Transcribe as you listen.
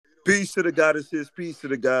Peace to the goddesses, peace to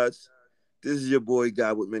the gods. This is your boy,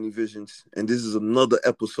 God with Many Visions, and this is another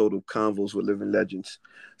episode of Convos with Living Legends.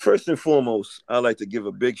 First and foremost, I'd like to give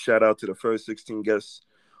a big shout out to the first 16 guests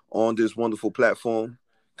on this wonderful platform,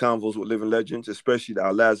 Convos with Living Legends, especially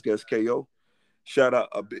our last guest, KO. Shout out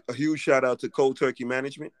a huge shout out to Cold Turkey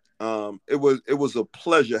Management. It was a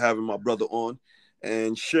pleasure having my brother on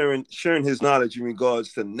and sharing his knowledge in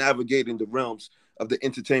regards to navigating the realms of the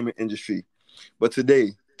entertainment industry. But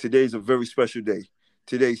today's a very special day.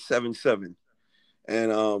 Today's 7/7,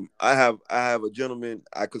 and I have a gentleman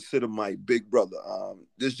I consider my big brother.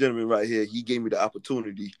 This gentleman right here, he gave me the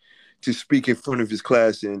opportunity to speak in front of his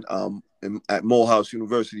class at Morehouse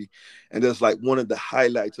University, and that's like one of the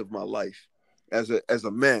highlights of my life as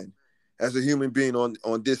a man, as a human being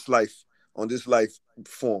on this life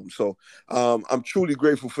form. So I'm truly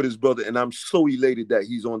grateful for this brother, and I'm so elated that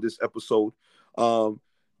he's on this episode. Um,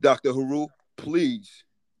 Dr. Haru, please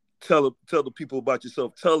tell the people about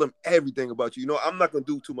yourself. Tell them everything about you. You know, I'm not gonna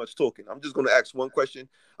do too much talking. I'm just gonna ask one question.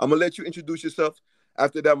 I'm gonna let you introduce yourself.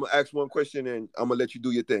 After that, I'm gonna ask one question, and I'm gonna let you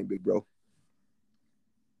do your thing, big bro.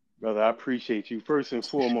 Brother, I appreciate you. First and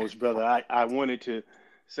foremost, brother, I wanted to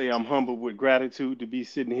say I'm humbled with gratitude to be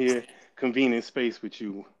sitting here convening space with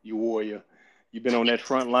you, you warrior. You've been on that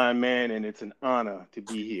front line, man, and it's an honor to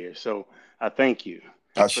be here. So I thank you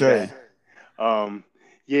for Ashe. that. Um,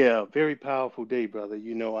 yeah, very powerful day, brother.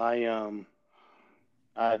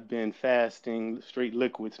 I've been fasting straight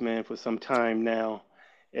liquids, man, for some time now,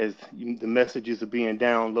 as the messages are being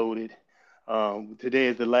downloaded. Today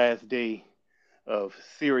is the last day of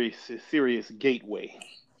serious gateway,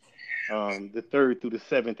 the third through the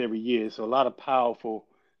seventh every year. So a lot of powerful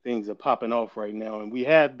things are popping off right now, and we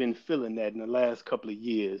have been feeling that in the last couple of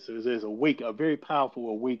years. So there's a very powerful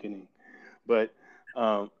awakening. But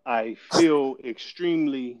I feel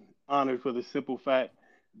extremely honored for the simple fact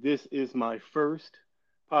this is my first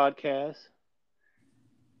podcast.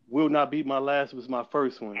 Will not be my last. It was my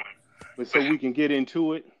first one. But so we can get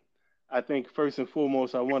into it, I think first and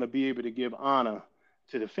foremost, I want to be able to give honor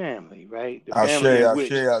to the family, right? The Ashe, family in ashe,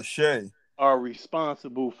 which ashe. are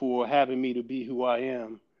responsible for having me to be who I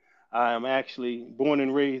am. I am actually born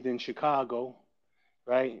and raised in Chicago,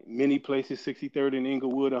 right? Many places, 63rd in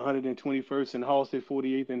Inglewood, 121st in Halsted,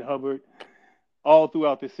 48th in Hubbard, all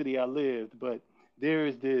throughout the city I lived. But there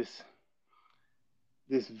is this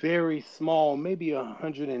very small, maybe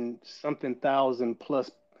 100 and something thousand plus,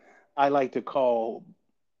 I like to call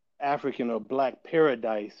African or Black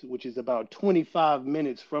Paradise, which is about 25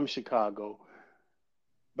 minutes from Chicago,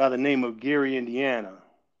 by the name of Gary, Indiana.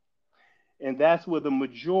 And that's where the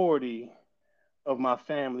majority of my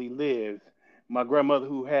family lives. My grandmother,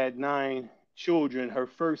 who had 9 children, her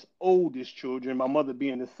first oldest children, my mother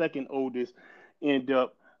being the second oldest, ended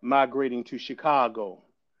up migrating to Chicago.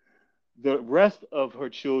 The rest of her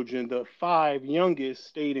children, the 5 youngest,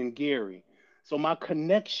 stayed in Gary. So my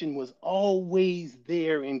connection was always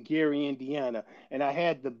there in Gary, Indiana. And I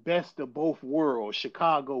had the best of both worlds.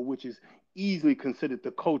 Chicago, which is easily considered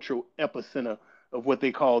the cultural epicenter of what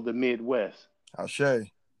they call the Midwest.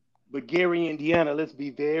 Ashe. But Gary, Indiana, let's be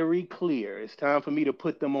very clear. It's time for me to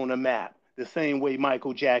put them on a map, the same way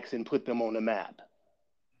Michael Jackson put them on a map.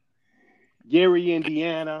 Gary,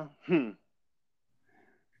 Indiana,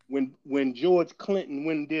 when George Clinton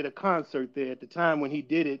went and did a concert there, at the time when he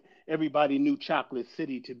did it, everybody knew Chocolate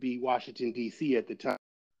City to be Washington D.C. at the time,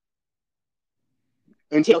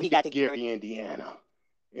 until he got to Gary, Indiana,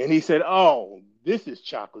 and he said, "Oh, this is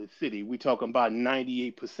Chocolate City. We talking about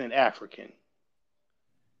 98% African."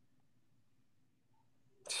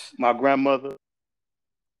 My grandmother,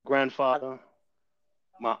 grandfather,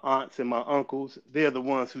 my aunts, and my uncles—they're the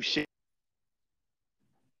ones who share.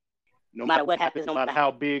 No matter what happens, no matter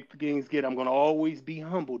how big things get, I'm going to always be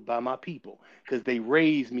humbled by my people because they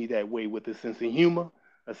raised me that way, with a sense of humor,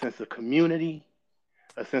 a sense of community,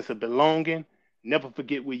 a sense of belonging. Never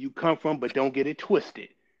forget where you come from, but don't get it twisted.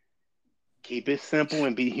 Keep it simple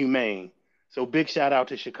and be humane. So big shout out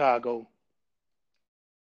to Chicago.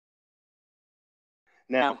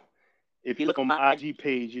 Now, if you look on my IG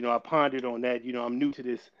page, I pondered on that. I'm new to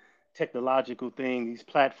this technological thing, these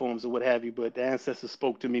platforms or what have you, but the ancestors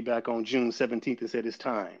spoke to me back on June 17th and said it's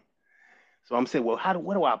time. So I'm saying, well,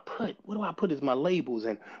 what do I put? What do I put as my labels?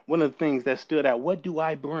 And one of the things that stood out, what do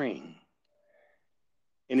I bring?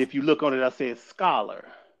 And if you look on it, I say scholar.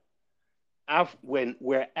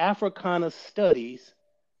 Where Africana studies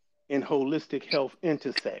and holistic health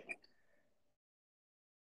intersect,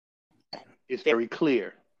 it's very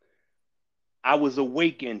clear. I was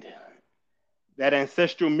awakened. That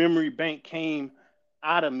ancestral memory bank came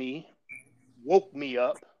out of me, woke me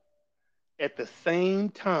up, At the same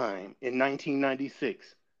time in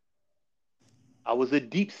 1996, I was a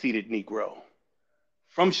deep-seated Negro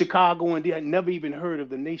from Chicago, and I never even heard of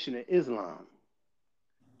the Nation of Islam.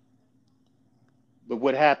 But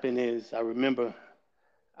what happened is, I remember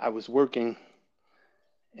I was working,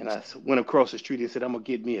 and I went across the street and said, "I'm gonna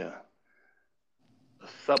get me a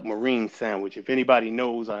submarine sandwich." If anybody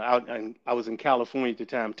knows, I was in California at the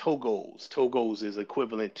time. Togo's. Togo's is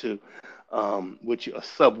equivalent to which a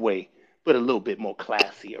Subway, but a little bit more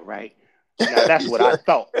classier, right? Now that's what I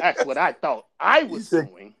thought. That's what I thought I You was said,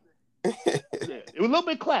 going. Yeah, it was a little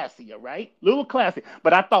bit classier, right? A little classy.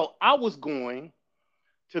 But I thought I was going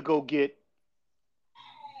to go get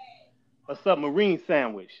a submarine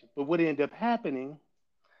sandwich. But what ended up happening,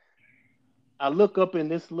 I look up in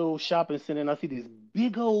this little shopping center and I see this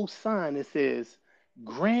big old sign that says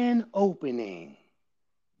grand opening,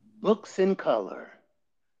 books in color.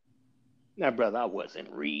 Now, brother, I wasn't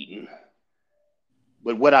reading.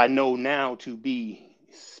 But what I know now to be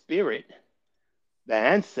spirit, the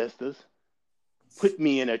ancestors, put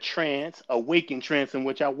me in a trance, awakened trance, in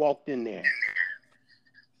which I walked in there.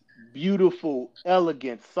 Beautiful,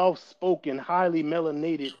 elegant, soft spoken, highly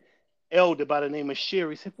melanated elder by the name of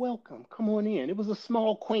Sherry said, "Welcome, come on in." It was a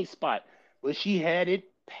small, quaint spot, but she had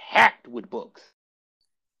it packed with books.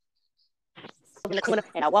 In the corner,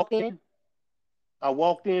 and I walked in. I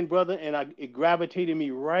walked in, brother, and it gravitated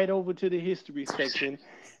me right over to the history section.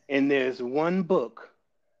 And there's one book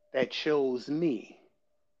that chose me,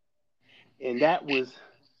 and that was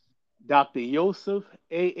Dr. Yosef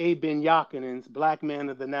A. Ben Yakinen's Black Man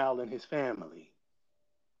of the Nile and His Family.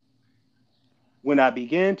 When I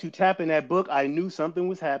began to tap in that book, I knew something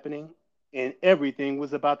was happening, and everything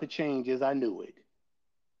was about to change as I knew it.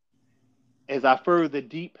 As I further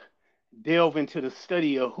deep delve into the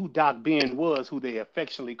study of who Doc Ben was, who they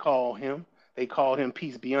affectionately call him, they called him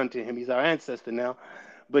peace be unto him. He's our ancestor now.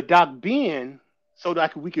 But Doc Ben, so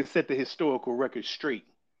that we can set the historical record straight,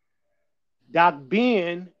 Doc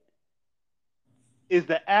Ben is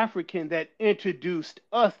the African that introduced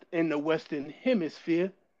us in the Western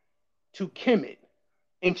Hemisphere to Kemet,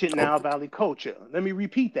 ancient Nile okay. Valley culture. Let me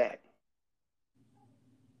repeat that.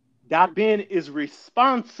 Doc Ben is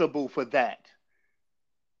responsible for that.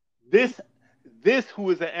 This this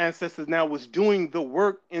who is the ancestor now was doing the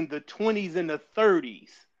work in the 20s and the 30s.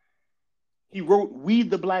 He wrote "We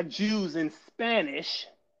the Black Jews" in Spanish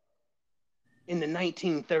in the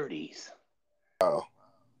 1930s. Oh,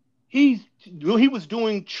 He was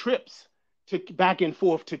doing trips to back and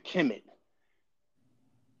forth to Kemet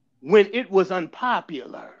when it was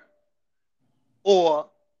unpopular or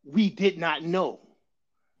we did not know.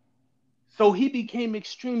 So he became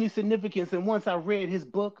extremely significant. And once I read his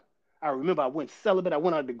book, I remember I went celibate. I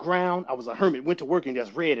went on the ground. I was a hermit, went to work and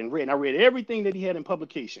just read and read. And I read everything that he had in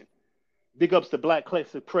publication. Big ups to Black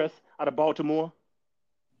Classic Press out of Baltimore.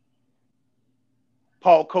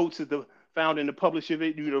 Paul Coates is the founder and the publisher of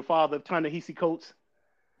it, the father of Ta-Nehisi Coates.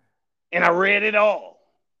 And I read it all.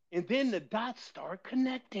 And then the dots start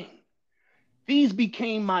connecting. These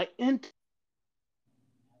became my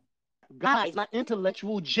guides, my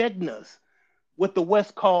intellectual jegnas, what the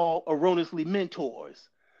West call erroneously mentors.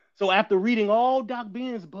 So after reading all Doc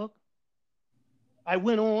Ben's book, I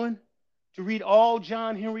went on to read all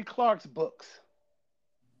John Henry Clark's books.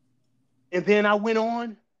 And then I went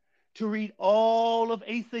on to read all of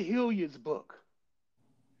Asa Hilliard's book.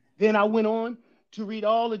 Then I went on to read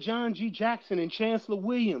all of John G. Jackson and Chancellor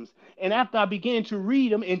Williams. And after I began to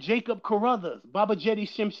read them, and Jacob Carruthers, Baba Jedi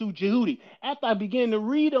Shemsu Jehudi, after I began to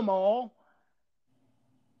read them all,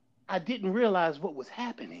 I didn't realize what was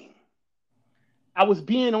happening. I was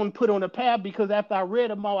being put on a path because after I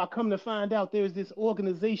read them all, I come to find out there's this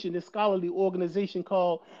organization, this scholarly organization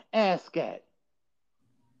called ASCAT,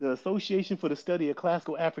 the Association for the Study of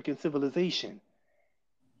Classical African Civilization.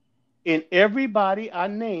 And everybody I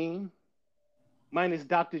name, minus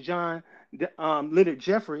Dr. John Leonard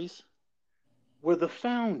Jeffries, were the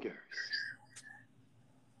founders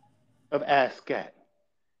of ASCAT.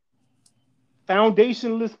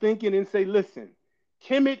 Foundationalist thinking and say, listen,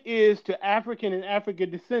 Kemet is to African and African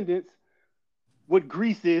descendants what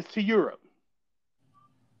Greece is to Europe.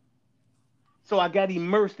 So I got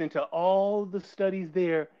immersed into all the studies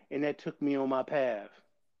there, and that took me on my path.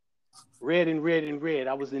 Read and read and read.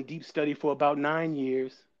 I was in deep study for about 9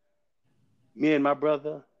 years. Me and my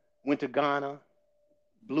brother went to Ghana,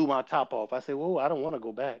 blew my top off. I said, "Whoa, I don't want to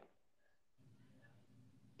go back."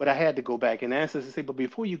 But I had to go back. And the ancestors say, "But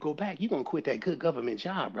before you go back, you're going to quit that good government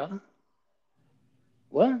job, brother."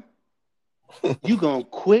 What? You gonna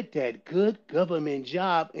quit that good government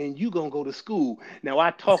job and you gonna go to school. Now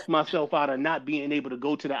I talked myself out of not being able to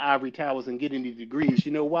go to the ivory towers and get any degrees.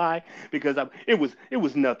 You know why? Because it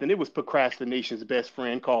was nothing. It was procrastination's best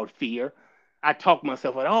friend called fear. I talked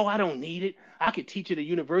myself out. Oh, I don't need it. I could teach at a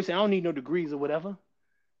university. I don't need no degrees or whatever.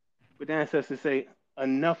 But the ancestors say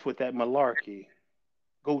enough with that malarkey.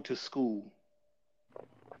 Go to school.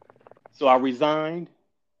 So I resigned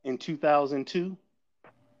in 2002.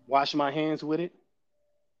 Washed my hands with it,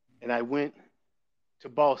 and I went to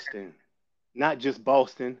Boston. Not just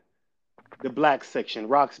Boston, the black section,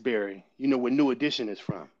 Roxbury, where New Edition is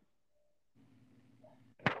from.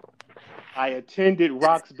 I attended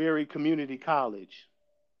Roxbury Community College,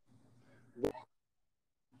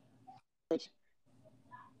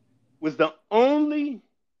 was the only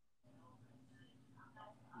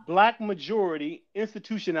black majority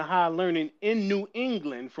institution of higher learning in New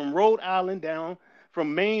England from Rhode Island down,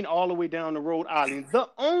 from Maine all the way down to Rhode Island. The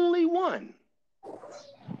only one.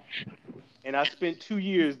 And I spent 2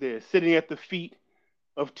 years there sitting at the feet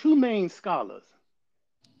of two main scholars.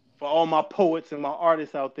 For all my poets and my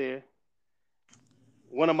artists out there,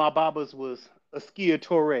 one of my babas was Askia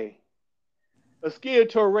Torre. Askia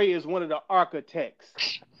Torre is one of the architects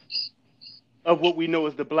of what we know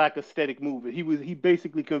as the Black aesthetic movement. He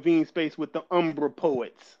basically convened space with the Umbra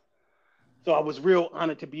poets. So I was real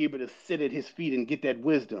honored to be able to sit at his feet and get that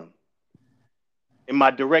wisdom. And my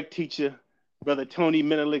direct teacher, Brother Tony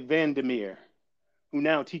Menelik Vandermeer, who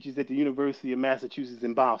now teaches at the University of Massachusetts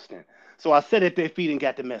in Boston. So I sat at their feet and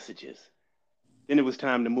got the messages. Then it was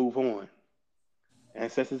time to move on.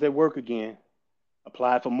 Ancestors at work again.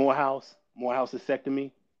 Applied for Morehouse. Morehouse accepted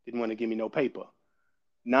me. Didn't want to give me no paper.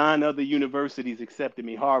 9 other universities accepted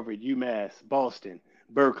me. Harvard, UMass, Boston,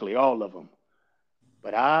 Berkeley, all of them.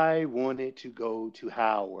 But I wanted to go to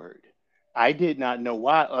Howard. I did not know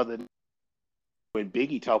why, other than when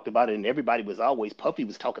Biggie talked about it and everybody was always, Puffy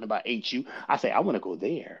was talking about HU. I said, I want to go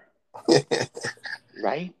there.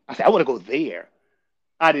 Right? I said, I want to go there.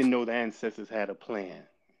 I didn't know the ancestors had a plan.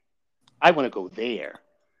 I want to go there.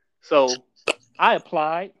 So I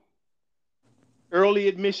applied. Early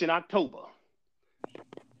admission, October.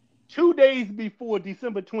 2 days before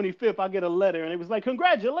December 25th, I get a letter and it was like,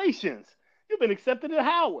 congratulations, you've been accepted at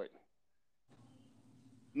Howard.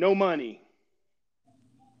 No money.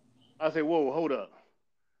 I say, whoa, hold up.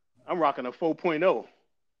 I'm rocking a 4.0.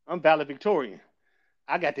 I'm valedictorian.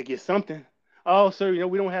 I got to get something. Oh, sir,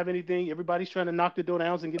 we don't have anything. Everybody's trying to knock the door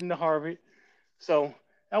down and get into Harvard. So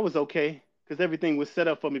that was okay because everything was set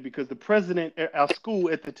up for me because the president at our school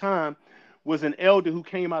at the time was an elder who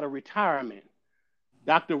came out of retirement,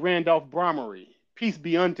 Dr. Randolph Bromery. Peace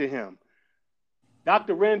be unto him.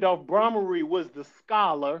 Dr. Randolph Bromery was the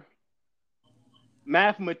scholar,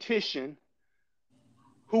 mathematician,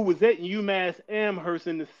 who was at UMass Amherst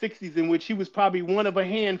in the 60s, in which he was probably one of a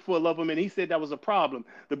handful of them, and he said that was a problem.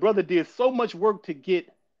 The brother did so much work to get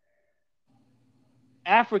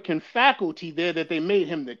African faculty there that they made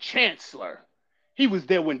him the chancellor. He was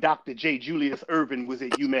there when Dr. J. Julius Irvin was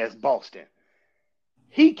at UMass Boston.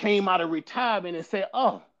 He came out of retirement and said,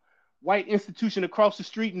 oh, white institution across the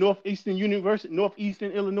street, Northeastern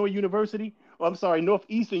Illinois University,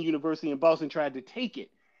 Northeastern University in Boston tried to take it.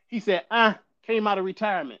 He said, came out of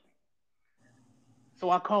retirement. So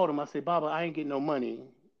I called him. I said, Baba, I ain't getting no money.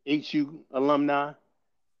 HU alumni,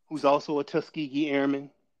 who's also a Tuskegee Airman.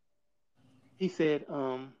 He said,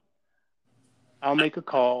 I'll make a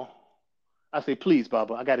call. I said, please,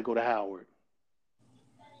 Baba, I got to go to Howard.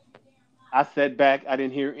 I sat back. I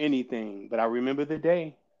didn't hear anything, but I remember the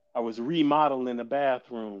day. I was remodeling the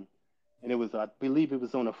bathroom, and I believe it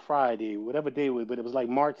was on a Friday, whatever day it was, but it was like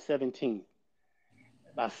March 17th.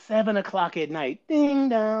 About 7 o'clock at night, ding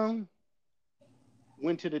dong.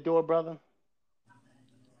 Went to the door, brother.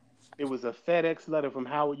 It was a FedEx letter from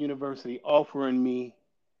Howard University offering me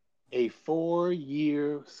a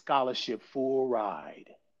 4-year scholarship full ride.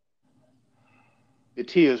 The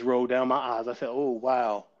tears rolled down my eyes. I said, oh,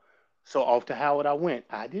 wow. So off to Howard I went.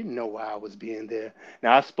 I didn't know why I was being there.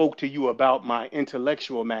 Now, I spoke to you about my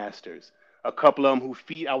intellectual masters. A couple of them whose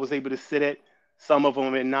feet I was able to sit at, some of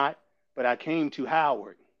them and not. But I came to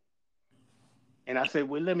Howard. And I said,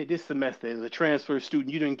 well, this semester, as a transfer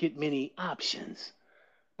student, you didn't get many options.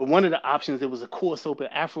 But one of the options, there was a course open,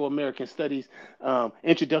 Afro-American Studies,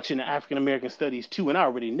 Introduction to African-American Studies 2, and I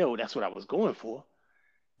already know that's what I was going for.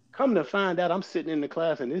 Come to find out, I'm sitting in the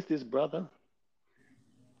class, and it's this brother.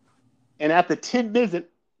 And after 10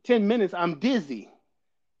 minutes, I'm dizzy.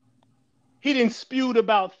 He done spewed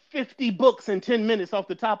about 50 books in 10 minutes off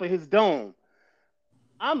the top of his dome.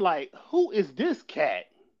 I'm like, who is this cat?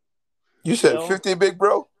 You said Well, 50, big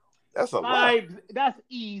bro? That's a lot. Five, that's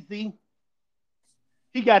easy.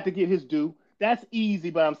 He got to get his due. That's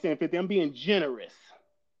easy, but I'm saying 50. I'm being generous.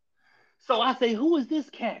 So I say, who is this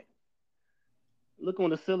cat? Look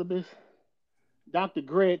on the syllabus, Dr.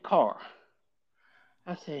 Greg Carr.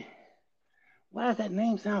 I say, why does that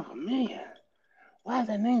name sound familiar? Why does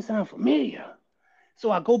that name sound familiar?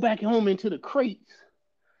 So I go back home into the crates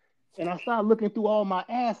and I start looking through all my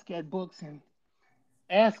ASCAT books. And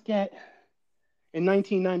ASCAT in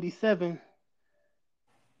 1997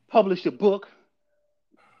 published a book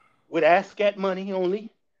with ASCAT money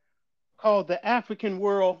only called The African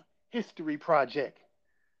World History Project,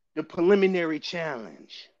 The Preliminary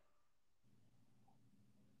Challenge.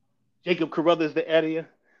 Jacob Carruthers, the editor,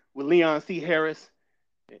 with Leon C. Harris,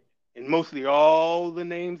 and mostly all the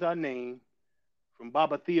names I named, from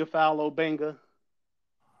Baba Theophile Obenga,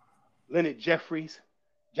 Leonard Jeffries,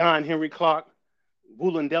 John Henry Clark,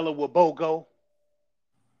 Wulandela Wabogo,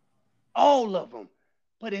 all of them.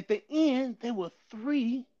 But at the end, there were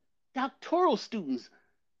 3 doctoral students.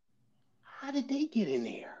 How did they get in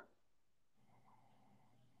there?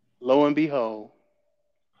 Lo and behold,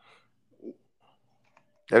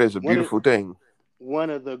 That is a one of beautiful thing. one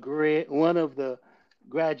of the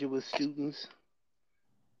graduate students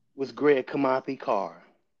was Greg Kamathi Carr,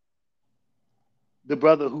 the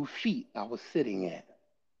brother whose feet I was sitting at.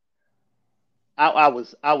 I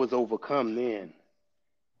was overcome then.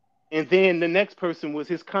 And then the next person was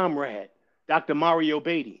his comrade, Dr. Mario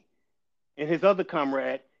Beatty, and his other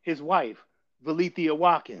comrade, his wife, Valethia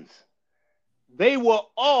Watkins. They were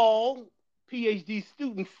all PhD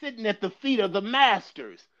students sitting at the feet of the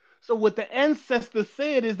masters. So what the ancestor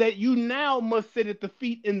said is that you now must sit at the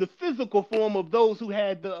feet in the physical form of those who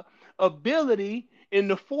had the ability and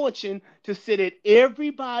the fortune to sit at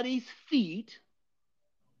everybody's feet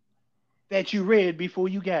that you read before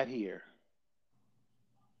you got here.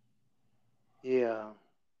 Yeah.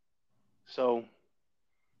 So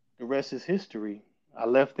the rest is history. I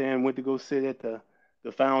left there and went to go sit at the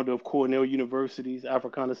founder of Cornell University's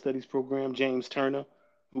Africana Studies program, James Turner,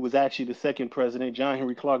 who was actually the second president, John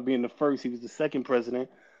Henry Clark being the first. He was the second president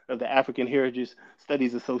of the African Heritage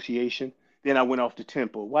Studies Association. Then I went off to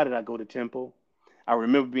Temple. Why did I go to Temple? I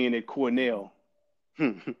remember being at Cornell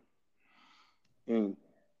and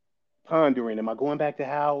pondering, am I going back to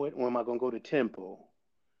Howard or am I going to go to Temple?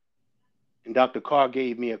 And Dr. Carr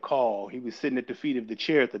gave me a call. He was sitting at the feet of the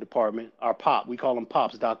chair at the department, our pop. We call him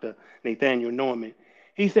Pops, Dr. Nathaniel Norman.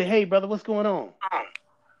 He said, hey, brother, what's going on?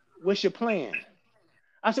 What's your plan?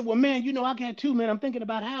 I said, well, man, I got 2, man. I'm thinking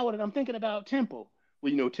about Howard and I'm thinking about Temple.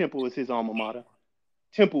 Well, Temple is his alma mater.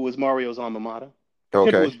 Temple is Mario's alma mater.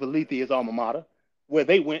 Temple Okay. is Valethia's alma mater. Where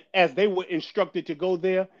they went, as they were instructed to go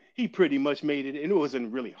there, he pretty much made it. And it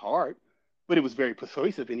wasn't really hard, but it was very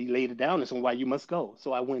persuasive. And he laid it down as to why you must go.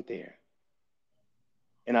 So I went there.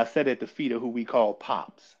 And I sat at the feet of who we call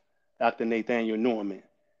Pops, Dr. Nathaniel Norman.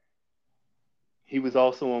 He was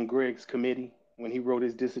also on Greg's committee when he wrote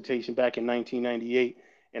his dissertation back in 1998.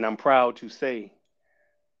 And I'm proud to say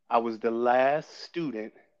I was the last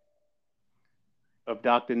student of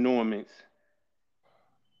Dr. Norman's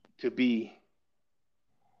to be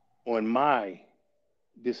on my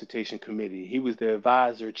dissertation committee. He was the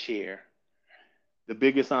advisor chair, the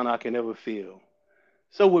biggest honor I can ever feel.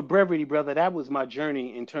 So with brevity, brother, that was my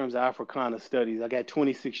journey in terms of Africana studies. I got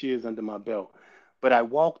 26 years under my belt, but I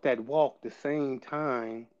walked that walk the same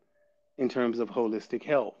time in terms of holistic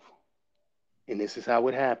health. And this is how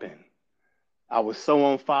it happened. I was so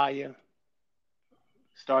on fire.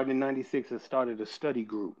 Starting in 96, I started a study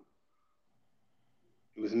group.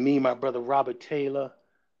 It was me, my brother Robert Taylor,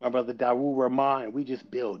 my brother Daru Rahman, and we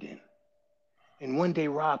just building. And one day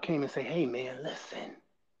Rob came and said, hey man, listen.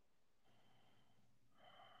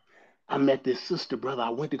 I met this sister, brother. I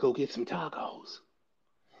went to go get some tacos.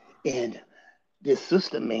 And this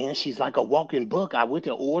sister, man, she's like a walking book. I went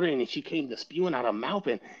to order and she came to spewing out her mouth.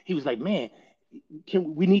 And he was like, man,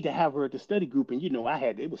 we need to have her at the study group. And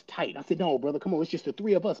it was tight. I said, no, brother, come on. It's just the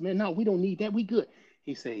 3 of us, man. No, we don't need that. We good.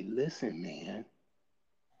 He said, listen, man,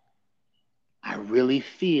 I really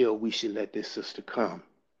feel we should let this sister come.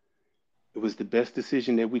 It was the best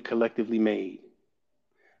decision that we collectively made.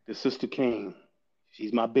 The sister came.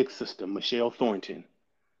 She's my big sister, Michelle Thornton.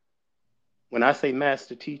 When I say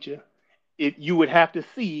master teacher, you would have to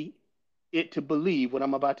see it to believe what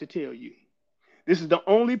I'm about to tell you. This is the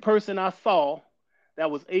only person I saw that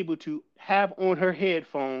was able to have on her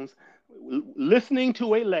headphones, listening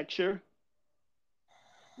to a lecture,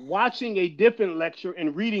 watching a different lecture,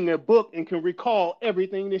 and reading a book, and can recall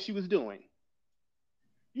everything that she was doing.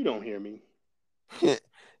 You don't hear me. You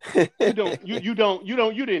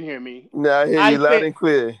didn't hear me. No, I hear I you loud said, and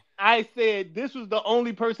clear. I said this was the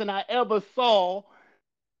only person I ever saw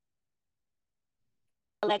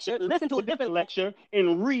lecture, listen to a different lecture,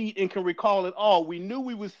 and read and can recall it all. We knew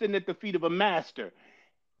we was sitting at the feet of a master.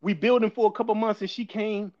 We building for a couple months, and she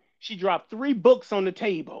came. She dropped 3 books on the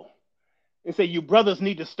table and said, "You brothers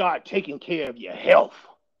need to start taking care of your health."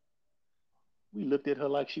 We looked at her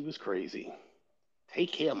like she was crazy.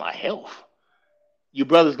 Take care of my health. You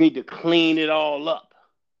brothers need to clean it all up.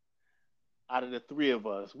 Out of the 3 of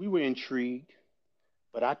us, we were intrigued,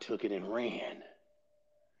 but I took it and ran.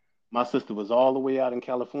 My sister was all the way out in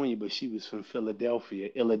California, but she was from Philadelphia,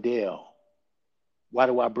 Illidale. Why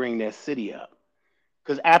do I bring that city up?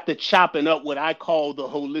 Because after chopping up what I call the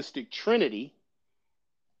holistic trinity,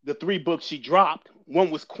 the 3 books she dropped,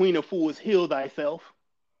 one was Queen of Fools, Heal Thyself.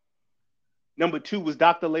 Number 2 was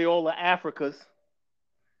Dr. Laola Africa's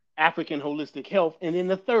African Holistic Health. And then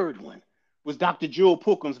the third one was Dr. Jewel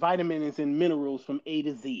Pookham's Vitamins and Minerals from A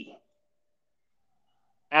to Z.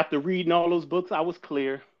 After reading all those books, I was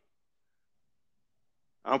clear.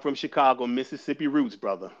 I'm from Chicago, Mississippi roots,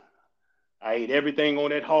 brother. I ate everything on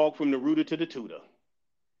that hog from the rooter to the tutor.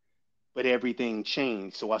 But everything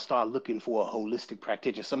changed. So I started looking for a holistic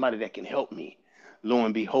practitioner, somebody that can help me. Lo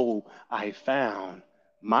and behold, I found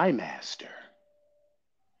my master,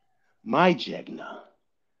 my Jegna.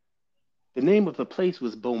 The name of the place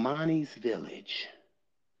was Bomani's Village.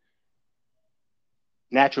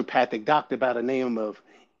 Naturopathic doctor by the name of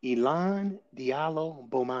Ilan Diallo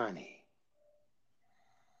Bomani.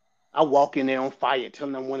 I walk in there on fire,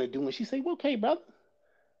 telling them what to do, and she say, "Well, okay, brother."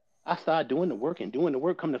 I started doing the work and doing the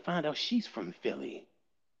work. Come to find out, she's from Philly.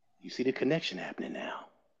 You see the connection happening now.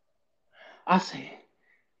 I say,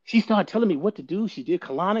 she started telling me what to do. She did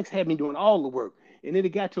colonics, had me doing all the work. And then it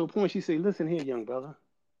got to a point, she said, "Listen here, young brother.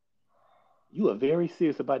 You are very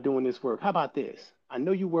serious about doing this work. How about this? I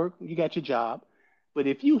know you work, you got your job, but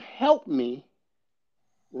if you help me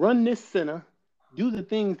run this center, do the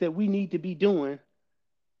things that we need to be doing,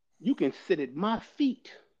 you can sit at my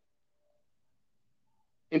feet.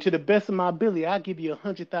 And to the best of my ability, I'll give you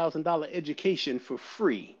 $100,000 education for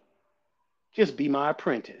free. Just be my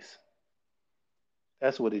apprentice."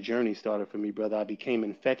 That's where the journey started for me, brother. I became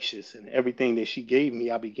infectious, and everything that she gave me,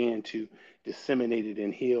 I began to disseminate it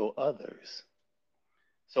and heal others.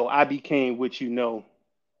 So I became what you know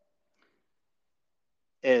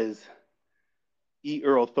as E.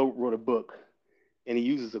 Earl Thoth wrote a book, and he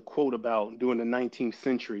uses a quote about during the 19th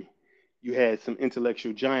century, you had some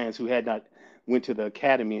intellectual giants who had not went to the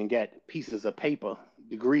academy and got pieces of paper,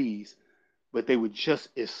 degrees, but they were just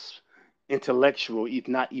as intellectual, if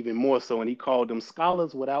not even more so. And he called them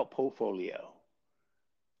scholars without portfolio.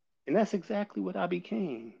 And that's exactly what I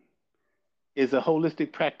became, is a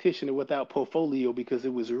holistic practitioner without portfolio, because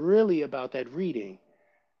it was really about that reading.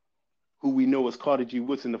 Who we know as Carter G.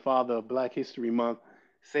 Woodson, the father of Black History Month,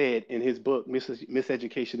 said in his book,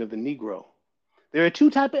 Miseducation of the Negro. There are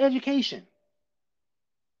 2 types of education.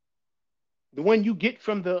 The one you get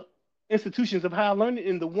from the institutions of higher learning,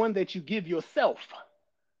 and the one that you give yourself,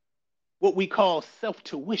 what we call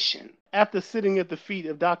self-tuition. After sitting at the feet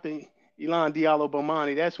of Dr. Ilan Diallo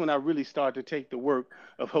Bomani, that's when I really started to take the work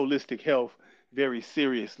of holistic health very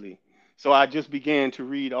seriously. So I just began to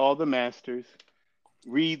read all the masters,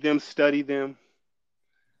 read them, study them.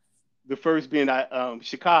 The first being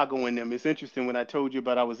Chicago in them. It's interesting when I told you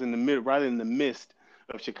about I was in the middle, right in the midst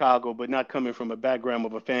of Chicago, but not coming from a background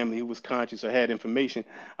of a family who was conscious or had information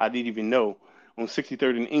I didn't even know. On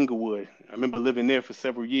 63rd and Inglewood, I remember living there for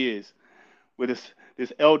several years with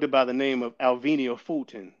this elder by the name of Alvenia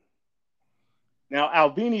Fulton. Now,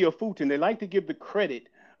 Alvenia Fulton, they like to give the credit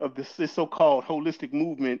of this so-called holistic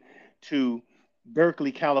movement to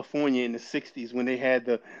Berkeley, California in the 60s when they had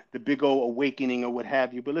the big old awakening or what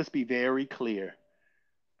have you. But let's be very clear.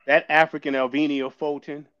 That African Alvenia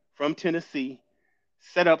Fulton from Tennessee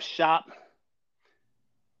set up shop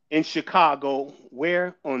in Chicago,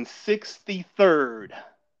 where on 63rd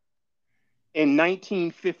in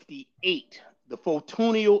 1958, the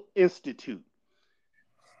Fultonial Institute.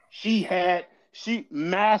 She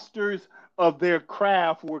masters of their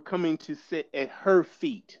craft were coming to sit at her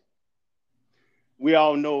feet. We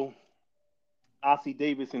all know Ossie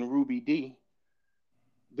Davis and Ruby Dee,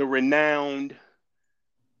 the renowned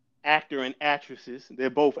actor and actresses.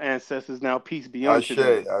 They're both ancestors now, peace be unto Ashe,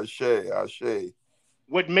 them. Ashe, Ashe.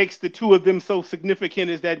 What makes the 2 of them so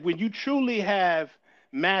significant is that when you truly have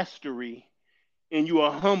mastery and you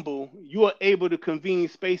are humble, you are able to convene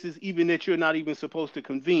spaces even that you're not even supposed to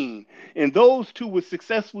convene. And those 2 would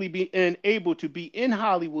successfully be able to be in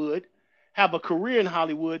Hollywood, have a career in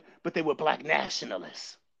Hollywood, but they were black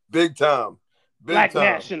nationalists. Big time. Big Black time.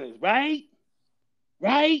 nationalists, right?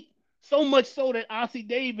 Right? So much so that Ossie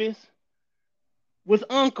Davis was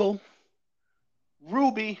uncle,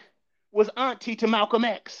 Ruby was auntie to Malcolm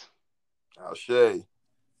X. Ashe.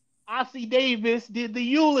 Ossie Davis did the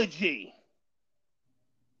eulogy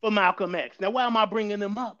for Malcolm X. Now, why am I bringing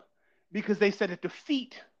them up? Because they sat at the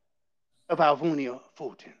feet of Alvunia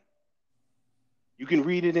Fulton. You can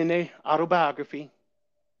read it in their autobiography.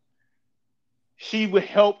 She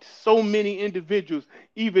helped so many individuals.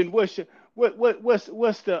 Even what's the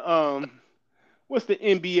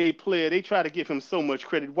NBA player? They try to give him so much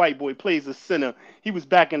credit. White boy plays a center. He was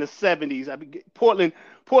back in the '70s. I mean, Are you Portland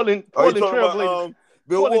talking about Trailblazers.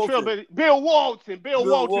 Bill Portland Walton? Trailblazers. Bill Walton. Bill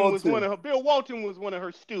Walton. Bill Walton was one of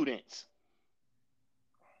her students.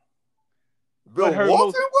 But Bill her most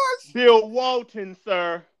Walton was? Bill Walton,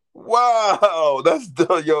 sir. Wow, that's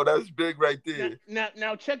big right there.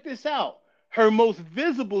 Now check this out. Her most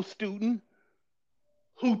visible student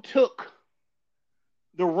who took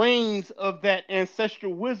the reins of that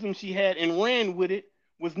ancestral wisdom she had and ran with it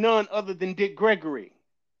was none other than Dick Gregory.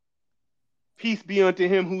 Peace be unto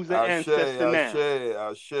him who's an Ashe, ancestor Ashe, now.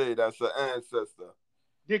 Ashe. That's an ancestor.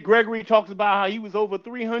 Dick Gregory talks about how he was over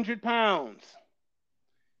 300 pounds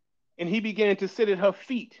and he began to sit at her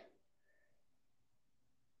feet.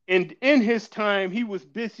 And in his time, he was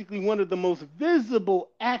basically one of the most visible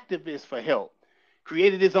activists for health.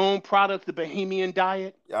 Created his own products, the Bahamian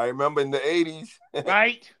diet. I remember in the 80s.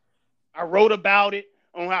 Right? I wrote about it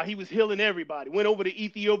on how he was healing everybody. Went over to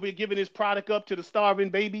Ethiopia, giving his product up to the starving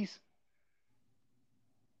babies.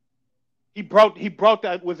 He brought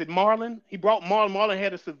that, was it Marlon? He brought Marlon. Marlon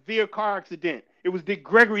had a severe car accident. It was Dick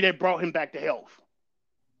Gregory that brought him back to health.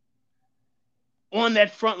 On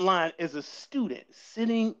that front line as a student,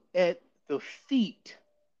 sitting at the feet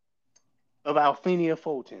of Althenia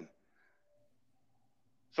Fulton.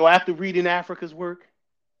 So after reading Africa's work,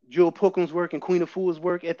 Jewel Pookham's work, and Queen Afua's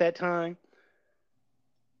work at that time,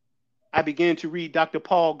 I began to read Dr.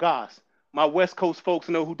 Paul Goss. My West Coast folks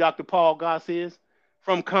know who Dr. Paul Goss is,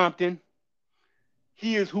 from Compton.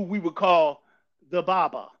 He is who we would call the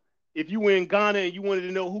Baba. If you were in Ghana and you wanted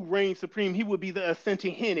to know who reigned supreme, he would be the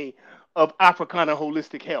Asante Hene of Africana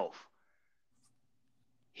holistic health.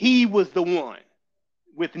 He was the one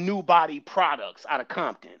with New Body Products out of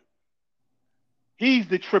Compton. He's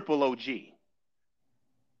the triple OG.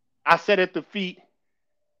 I sat at the feet.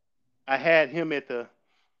 I had him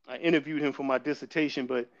I interviewed him for my dissertation,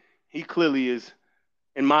 but he clearly is,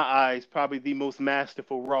 in my eyes, probably the most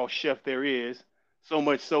masterful raw chef there is. So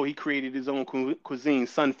much so he created his own cuisine,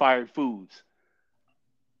 Sun-Fired Foods.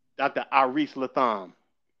 Dr. Aris Latham.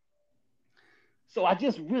 So I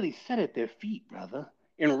just really sat at their feet, brother,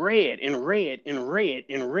 and read and read and read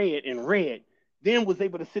and read and read. Then was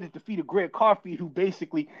able to sit at the feet of Greg Carfield, who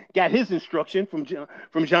basically got his instruction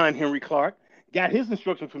from John Henry Clark, got his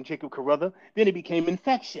instruction from Jacob Carruthers. Then it became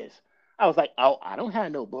infectious. I was like, oh, I don't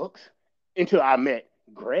have no books, until I met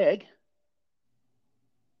Greg.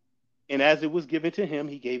 And as it was given to him,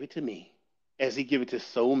 he gave it to me, as he gave it to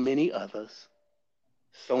so many others.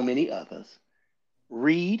 So many others.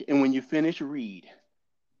 Read, and when you finish, read.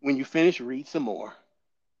 When you finish, read some more.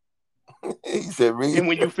 He said, read, And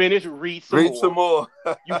when you finish, read some read more. some more.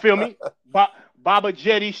 You feel me? Baba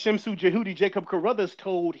Jetty Shemsu Jehudi Jacob Carruthers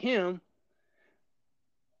told him,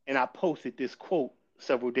 and I posted this quote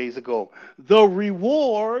several days ago, the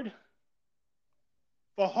reward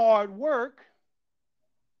for hard work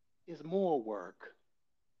is more work.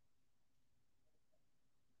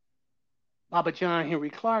 Baba John Henry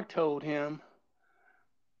Clark told him,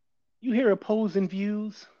 you hear opposing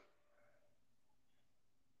views,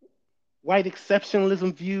 white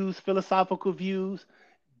exceptionalism views, philosophical views,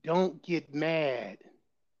 don't get mad.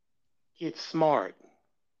 Get smart.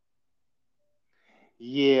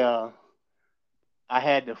 Yeah, I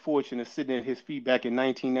had the fortune of sitting at his feet back in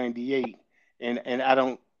 1998, and I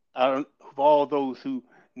don't of all those who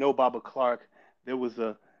know Baba Clark, there was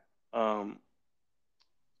a um,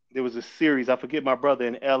 there was a series. I forget, my brother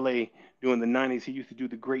in L.A. during the '90s. He used to do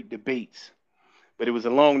the great debates, but it was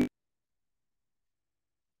along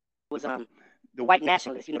was the white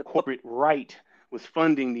nationalists, the corporate right was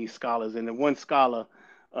funding these scholars, and the one scholar,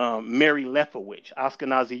 Mary Lefowitz,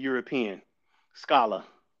 Ashkenazi European scholar,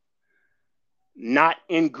 not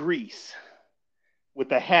in Greece,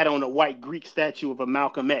 with a hat on, a white Greek statue of a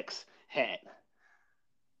Malcolm X hat.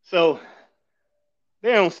 So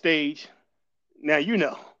they're on stage. Now, you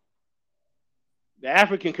know, the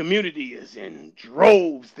African community is in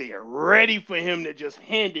droves there, ready for him to just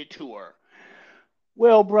hand it to her.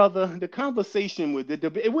 Well, brother, the conversation with the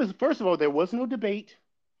debate, it was, first of all, there was no debate,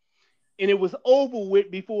 and it was over with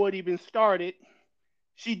before it even started.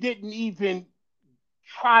 She didn't even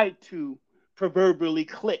tried to proverbially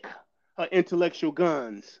click her intellectual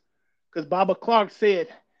guns. Because Baba Clark said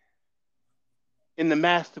in the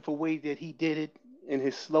masterful way that he did it in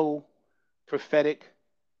his slow, prophetic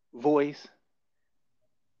voice,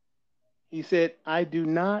 he said, I do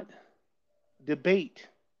not debate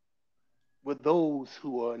with those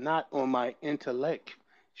who are not on my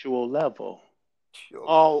intellectual level. Sure.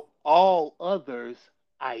 All others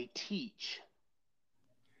I teach.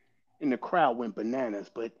 And the crowd went bananas,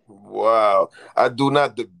 but Wow. I do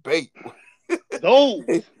not debate. those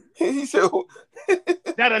He said,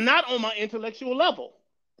 that are not on my intellectual level,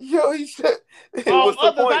 yo, he said, all what's the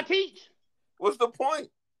others I point? teach. What's the point?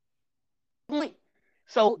 Point.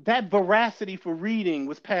 So that veracity for reading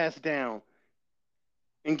was passed down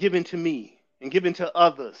and given to me and given to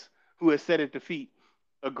others who had sat at the feet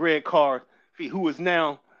of Greg Carr, who is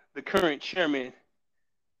now the current chairman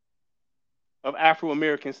of Afro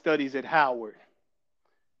American Studies at Howard.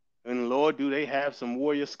 And Lord, do they have some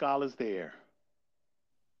warrior scholars there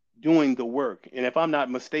doing the work. And if I'm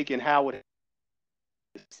not mistaken, Howard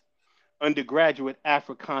undergraduate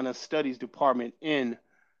Africana Studies department in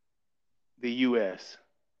the U.S.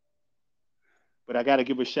 But I got to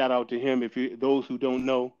give a shout out to him. Those who don't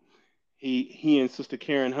know, he and Sister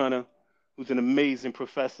Karen Hunter, who's an amazing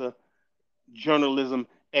professor, journalism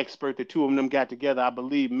expert. The two of them got together. I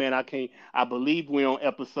believe, man, I can't. I believe we're on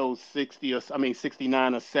episode 60 or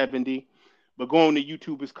 69 or 70. But go on to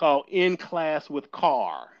YouTube. It's called In Class with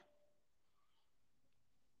Carr.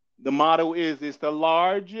 The motto is it's the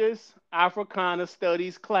largest Africana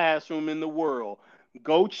studies classroom in the world.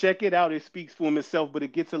 Go check it out. It speaks for itself, but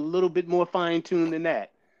it gets a little bit more fine tuned than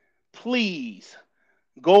that. Please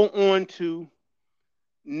go on to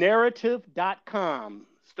narrative.com.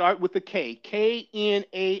 Start with the K.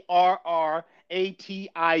 KNARRATIVE.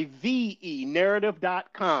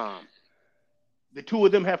 Narrative.com. The two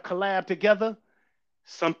of them have collabed together.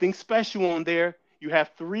 Something special on there. You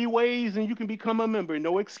have 3 ways and you can become a member.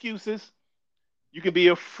 No excuses. You can be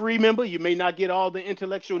a free member. You may not get all the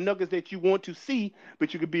intellectual nuggets that you want to see,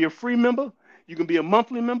 but you can be a free member. You can be a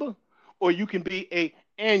monthly member, or you can be a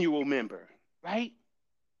annual member, right?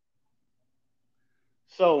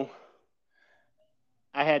 So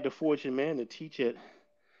I had the fortune, man, to teach at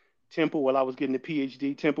Temple while I was getting the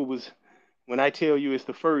PhD. Temple was, when I tell you, it's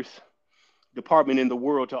the first department in the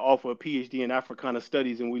world to offer a PhD in Africana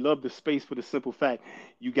Studies, and we love the space for the simple fact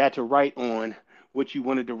you got to write on what you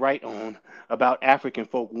wanted to write on about African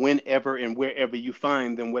folk whenever and wherever you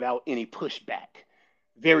find them without any pushback.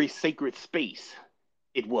 Very sacred space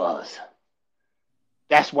it was.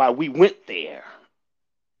 That's why we went there.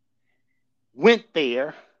 Went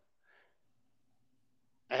there.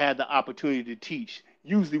 I had the opportunity to teach.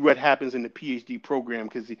 Usually, what happens in the PhD program,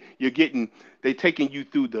 because they're taking you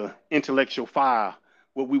through the intellectual fire.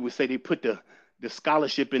 What we would say, they put the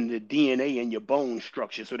scholarship in the DNA in your bone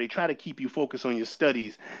structure. So they try to keep you focused on your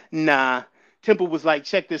studies. Nah, Temple was like,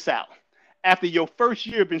 check this out. After your first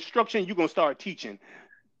year of instruction, you're gonna start teaching.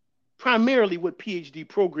 Primarily, what PhD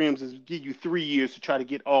programs is give you 3 years to try to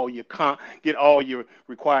get all your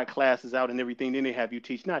required classes out and everything. Then they have you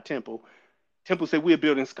teach. Not Temple. Temple said we're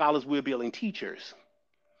building scholars, we're building teachers.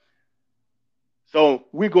 So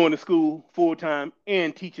we're going to school full time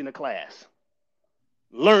and teaching a class.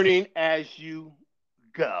 Learning as you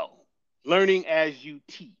go. Learning as you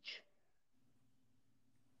teach.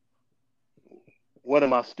 One of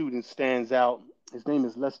my students stands out. His name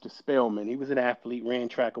is Lester Spellman. He was an athlete, ran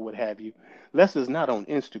track or what have you. Lester's not on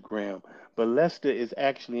Instagram, but Lester is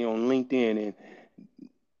actually on LinkedIn.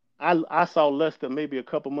 And I saw Lester maybe a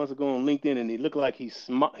couple months ago on LinkedIn, and he looked like he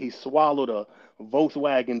swallowed a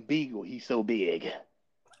Volkswagen Beagle. He's so big.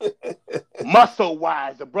 Muscle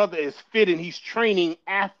wise, the brother is fit and he's training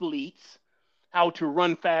athletes how to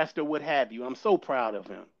run faster, what have you. I'm so proud of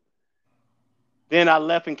him. Then I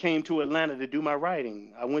left and came to Atlanta to do my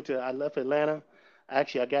writing. I left Atlanta.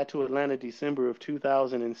 Actually, I got to Atlanta December of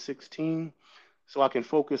 2016 so I can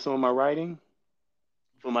focus on my writing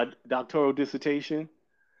for my doctoral dissertation.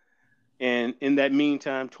 And in that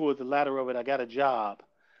meantime, towards the latter of it, I got a job.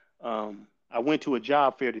 I went to a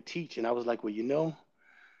job fair to teach, and I was like, well,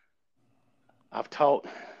 I've taught,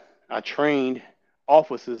 I trained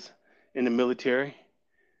officers in the military,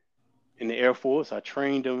 in the Air Force. I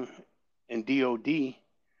trained them in DOD.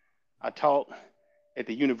 I taught at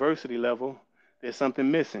the university level. There's something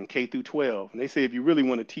missing, K through 12. And they say if you really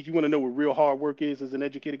want to teach, you want to know what real hard work is as an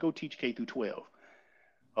educator, go teach K through 12.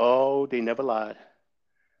 Oh, they never lied.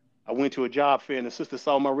 I went to a job fair and the sister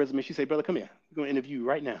saw my resume. She said, brother, come here. We're going to interview you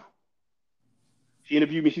right now. She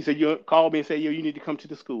interviewed me. She said, you called me and said, yo, you need to come to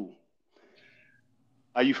the school.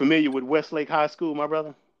 Are you familiar with Westlake High School, my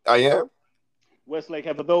brother? I am. Westlake,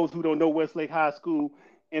 for those who don't know Westlake High School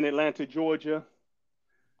in Atlanta, Georgia,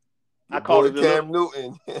 I Your called boy it a little. Cam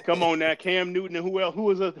Newton. Come on now, Cam Newton and who else?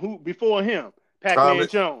 Who before him? Pac-Man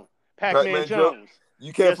Thomas, Jones. Pac-Man Pac-Man Joe. Jones.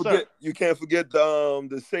 You can't Yes, sir. forget. You can't forget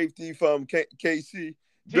the safety from KC Teach.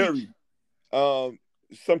 Berry. Um,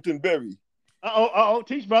 something Berry.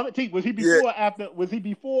 Teach, brother. Teach. Was he Yeah, before or after? Was he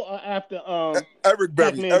before or after Eric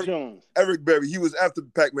Berry. Pac-Man Jones? Eric Berry. He was after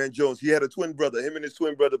Pac-Man Jones. He had a twin brother. Him and his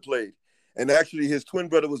twin brother played, and actually his twin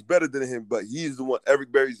brother was better than him. But he's the one.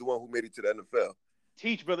 Eric Berry's the one who made it to the NFL.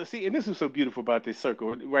 Teach, brother. See, and this is so beautiful about this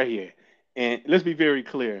circle right here. And let's be very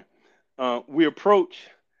clear. We approach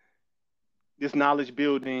this knowledge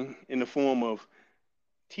building in the form of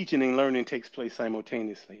teaching and learning takes place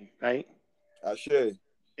simultaneously, right? Ashe.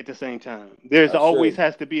 At the same time, there's always Ashe.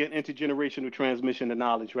 has to be an intergenerational transmission of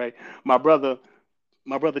knowledge, right? My brother,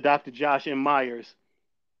 my brother, Dr. Josh M. Myers,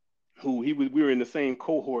 who we were in the same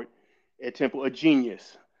cohort at Temple, a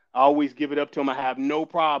genius. I always give it up to him. I have no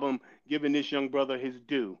problem giving this young brother his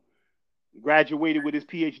due. Graduated with his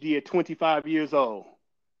PhD at 25 years old.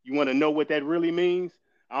 You want to know what that really means?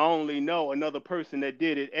 I only know another person that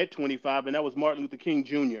did it at 25, and that was Martin Luther King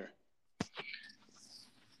Jr.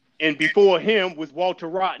 And before him was Walter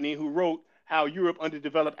Rodney, who wrote How Europe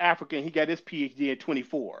Underdeveloped Africa, and he got his PhD at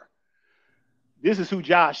 24. This is who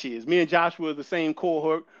Josh is. Me and Josh were the same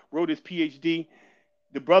cohort, wrote his PhD.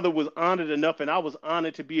 The brother was honored enough, and I was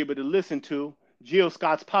honored to be able to listen to Jill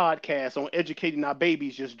Scott's podcast on educating our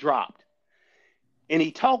babies just dropped. And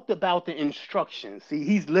he talked about the instructions. See,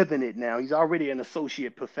 he's living it now. He's already an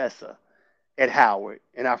associate professor at Howard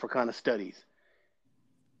in Africana Studies.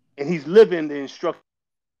 And he's living the instructions,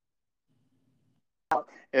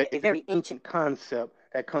 a very ancient concept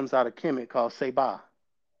that comes out of Kemet called Seba,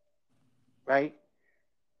 right?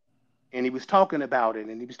 And he was talking about it,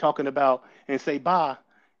 and he was talking about, and Seba,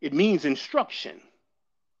 it means instruction,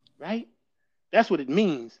 right? That's what it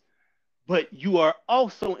means. But you are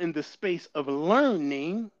also in the space of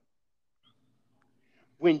learning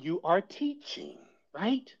when you are teaching,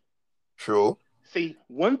 right? True. See,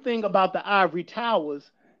 one thing about the ivory towers,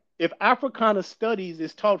 if Africana studies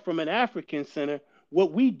is taught from an African center,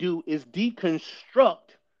 what we do is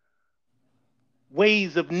deconstruct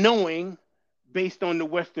ways of knowing based on the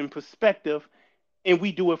Western perspective, and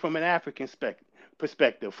we do it from an African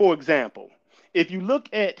perspective. For example, if you look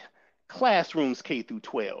at classrooms K through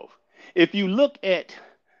 12, if you look at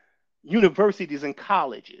universities and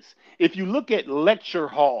colleges, if you look at lecture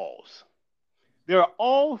halls, they're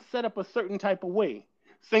all set up a certain type of way.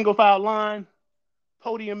 Single file line,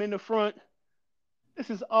 podium in the front. This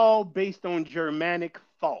is all based on Germanic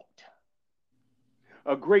thought.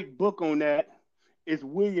 A great book on that is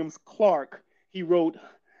Williams Clark. He wrote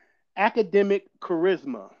Academic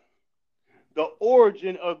Charisma, the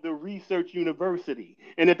origin of the research university.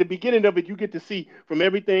 And at the beginning of it, you get to see from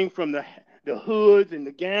everything from the hoods and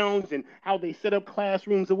the gowns and how they set up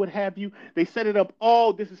classrooms or what have you. They set it up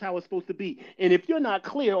all, this is how it's supposed to be. And if you're not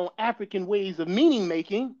clear on African ways of meaning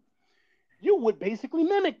making, you would basically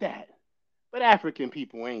mimic that. But African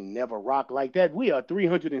people ain't never rock like that. We are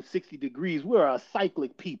 360 degrees. We're a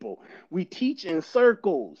cyclic people. We teach in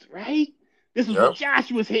circles, right? This is what Yep.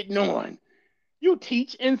 Joshua's hitting on. You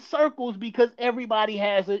teach in circles because everybody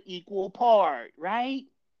has an equal part, right?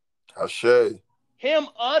 Ashe. Him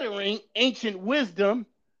uttering ancient wisdom,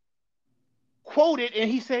 quoted,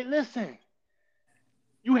 and he said, listen,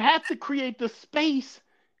 you have to create the space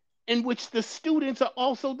in which the students are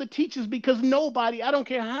also the teachers because nobody, I don't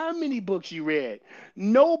care how many books you read,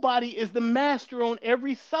 nobody is the master on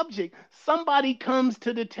every subject. Somebody comes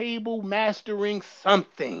to the table mastering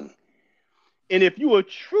something. And if you are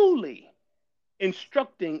truly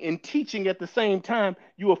instructing and teaching at the same time,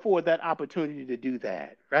 you afford that opportunity to do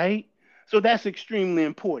that, right? So that's extremely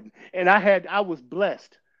important. And I was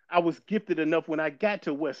blessed. I was gifted enough when I got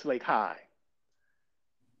to Westlake High.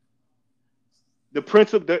 The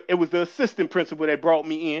principal, it was the assistant principal that brought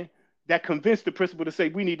me in that convinced the principal to say,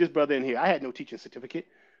 we need this brother in here. I had no teaching certificate,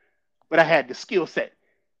 but I had the skill set.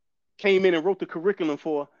 Came in and wrote the curriculum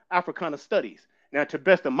for Africana Studies. Now, to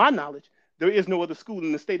best of my knowledge, there is no other school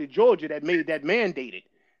in the state of Georgia that made that mandated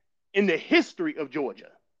in the history of Georgia.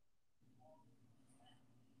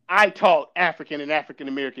 I taught African and African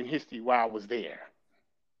American history while I was there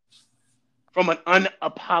from an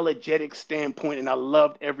unapologetic standpoint, and I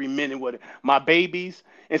loved every minute with it. My babies,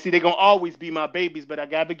 and see, they're going to always be my babies, but I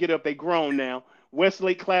got to get up. They grown now.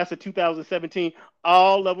 Westlake class of 2017,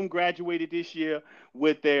 all of them graduated this year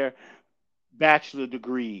with their bachelor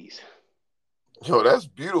degrees. Yo, that's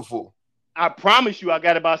beautiful. I promise you, I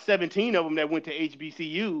got about 17 of them that went to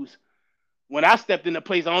HBCUs. When I stepped into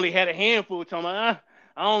place, I only had a handful. So I'm like,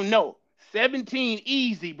 I don't know. 17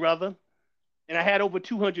 easy, brother. And I had over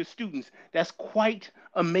 200 students. That's quite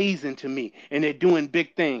amazing to me. And they're doing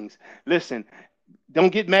big things. Listen,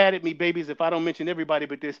 don't get mad at me, babies, if I don't mention everybody,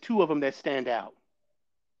 but there's two of them that stand out.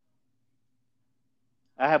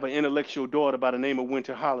 I have an intellectual daughter by the name of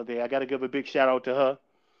Winter Holiday. I got to give a big shout out to her.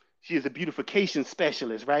 She is a beautification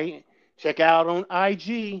specialist, right? Check out on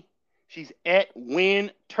IG. She's at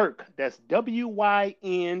Wyn Turk. That's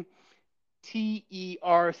WYNTERC.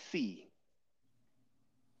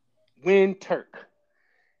 Wyn Turk.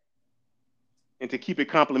 And to keep it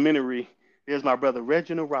complimentary, there's my brother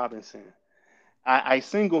Reginald Robinson. I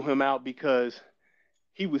single him out because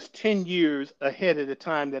he was 10 years ahead of the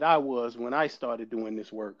time that I was when I started doing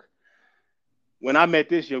this work. When I met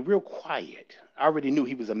this young, real quiet, I already knew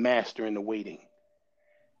he was a master in the waiting.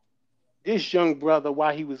 This young brother,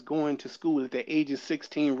 while he was going to school at the age of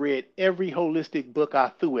 16, read every holistic book I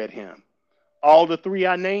threw at him. All the three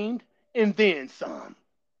I named, and then some.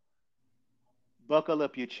 Buckle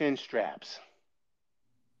up your chin straps.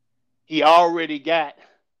 He already got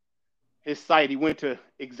his site. He went to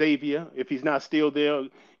Xavier, if he's not still there,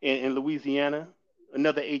 in Louisiana,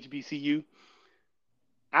 another HBCU.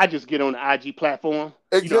 I just get on the IG platform.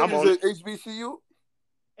 I'm Xavier's on at HBCU.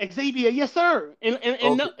 Xavier, yes, sir,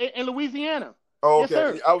 Okay. in Louisiana. Oh, Yes, okay.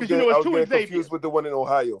 sir. Because I it's was two getting confused Xaviers. with the one in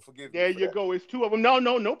Ohio. Forgive me There for you that. go. It's two of them. No,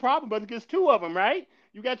 no, no problem, brother. It's two of them, right?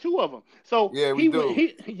 You got two of them. So Yeah, we he went.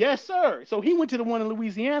 do. Yes, sir. So he went to the one in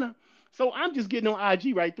Louisiana. So I'm just getting on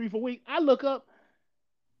IG, right? 3 4 weeks. I look up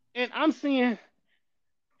and I'm seeing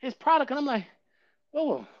his product, and I'm like, whoa,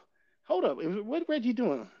 whoa, hold up. What Reggie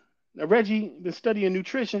doing? Now Reggie been studying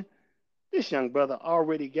nutrition. This young brother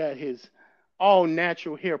already got his all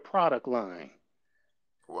natural hair product line.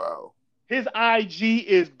 Wow. His IG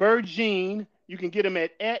is Berjean. You can get him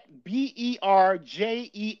at BERJEAN,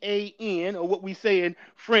 or what we say in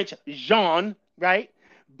French, Jean, right?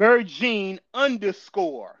 Berjean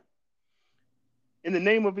underscore. And the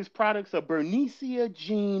name of his products are Bernicia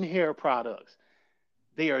Jean Hair Products.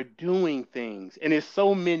 They are doing things, and there's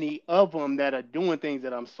so many of them that are doing things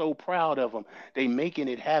that I'm so proud of them. They making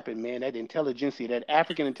it happen, man. That intelligentsia, that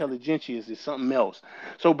African intelligentsia is something else.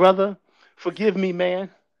 So, brother, forgive me, man.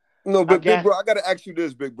 No, I but big got, bro, I gotta ask you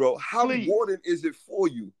this, big bro. How please. important is it for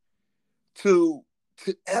you to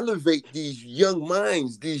elevate these young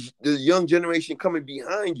minds, the young generation coming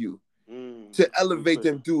behind you, to Good elevate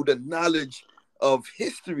them question. through the knowledge of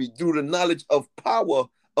history, through the knowledge of power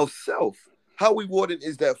of self? How important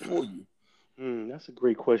is that for you? That's a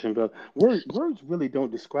great question, brother. Words really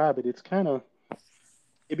don't describe it. It's kind of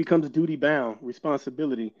it becomes duty bound,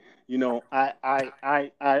 responsibility.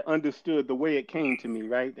 I understood the way it came to me,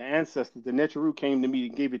 right? The ancestors, the Neteru came to me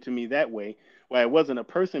and gave it to me that way. Well, it wasn't a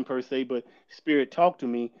person per se, but spirit talked to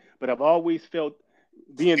me. But I've always felt,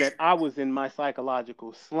 being that I was in my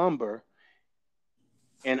psychological slumber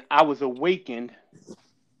and I was awakened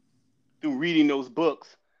through reading those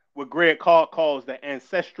books, what Greg Carl calls the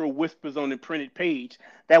ancestral whispers on the printed page,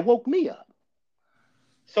 that woke me up.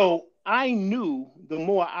 So I knew the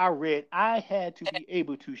more I read, I had to be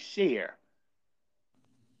able to share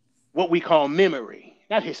what we call memory,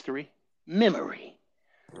 not history, memory.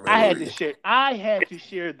 Memory. I had to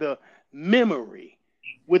share the memory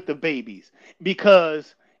with the babies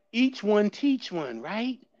because each one teach one,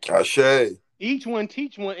 right? Cachet. Each one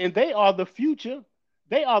teach one, and they are the future.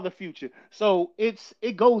 They are the future. So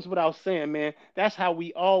it goes without saying, man. That's how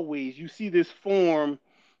we always you see this form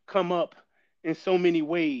come up in so many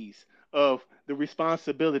ways of the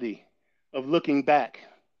responsibility of looking back,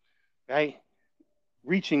 right?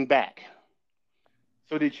 Reaching back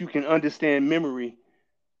so that you can understand memory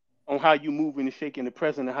on how you move and shake in the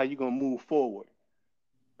present and how you're gonna move forward,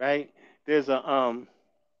 right? There's a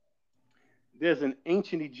there's an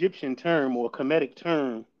ancient Egyptian term or a Kemetic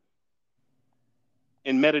term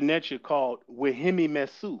in Meta Nature called Wahimi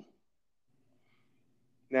Mesu.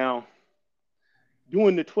 Now,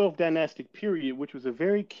 during the 12th dynastic period, which was a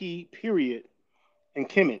very key period in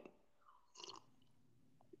Kemet,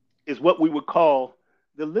 is what we would call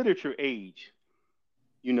the literature age.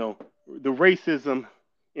 You know, the racism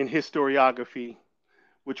in historiography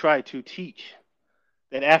would try to teach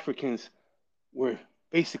that Africans were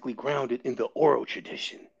basically grounded in the oral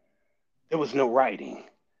tradition. There was no writing,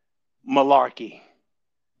 malarkey.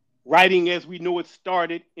 Writing as we know it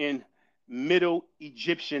started in Middle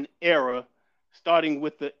Egyptian era, starting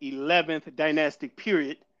with the 11th dynastic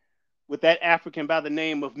period, with that African by the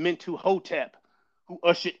name of Mentuhotep, who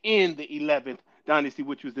ushered in the 11th dynasty,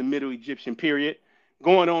 which was the Middle Egyptian period.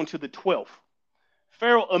 going on to the 12th.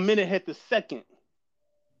 Pharaoh Amenemhet II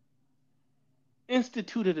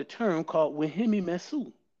instituted a term called Wahimi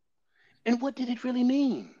Mesu. And what did it really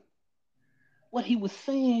mean? What he was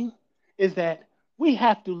saying is that we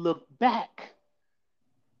have to look back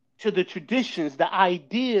to the traditions, the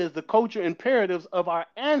ideas, the culture imperatives of our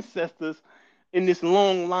ancestors in this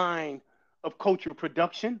long line of cultural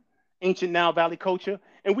production, ancient Nile Valley culture,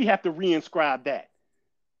 and we have to reinscribe that.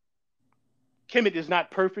 Kemet is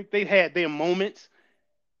not perfect. They had their moments,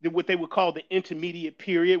 what they would call the intermediate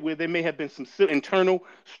period, where there may have been some internal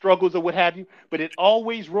struggles or what have you, but it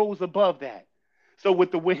always rose above that. So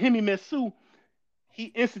with the Wahimi Mesu, he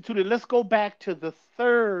instituted, let's go back to the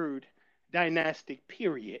third dynastic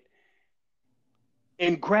period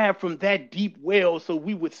and grab from that deep well so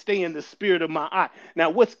we would stay in the spirit of Ma'at. Now,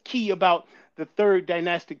 what's key about the third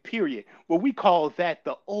dynastic period? Well, we call that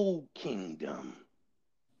the Old Kingdom.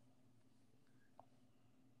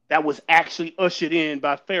 That was actually ushered in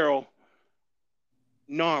by Pharaoh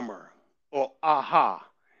Narmer or Aha.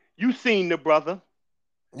 You seen the brother.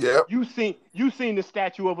 Yep. You seen the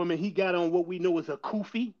statue of him, and he got on what we know as a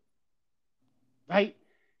kufi, right?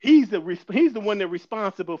 He's the one that's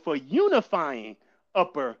responsible for unifying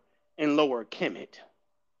Upper and Lower Kemet,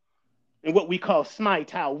 and what we call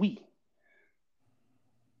Smitawi.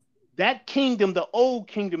 That kingdom, the old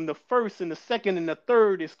kingdom, the first and the second and the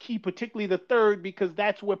third is key, particularly the third, because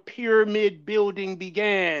that's where pyramid building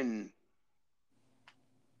began.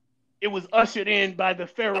 It was ushered in by the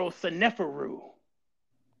pharaoh Seneferu,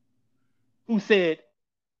 who said,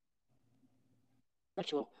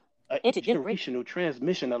 an intergenerational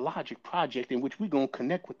transmission, a logic project in which we're going to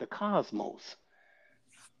connect with the cosmos.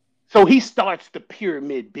 So he starts the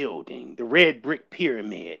pyramid building, the red brick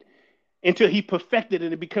pyramid, until he perfected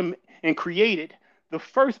it and become and created the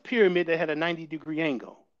first pyramid that had a 90-degree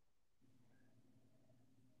angle.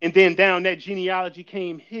 And then down that genealogy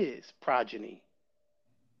came his progeny,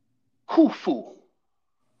 Khufu,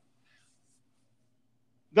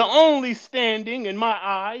 the only standing, in my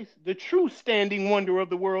eyes, the true standing wonder of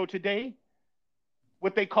the world today,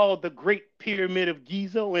 what they call the Great Pyramid of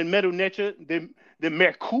Giza, or in Medu Neter, the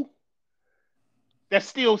Merku, that's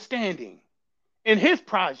still standing. And his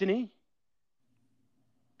progeny,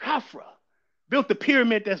 Khafra, built the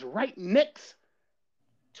pyramid that's right next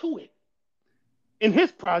to it. In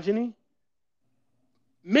his progeny,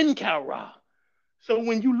 Menkaura. So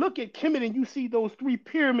when you look at Kemet and you see those three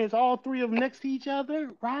pyramids, all three of them next to each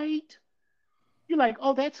other, right? You're like,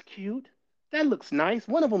 oh, that's cute. That looks nice.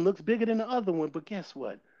 One of them looks bigger than the other one, but guess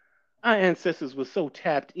what? Our ancestors were so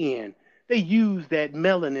tapped in. They used that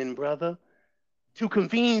melanin, brother, to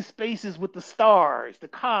convene spaces with the stars, the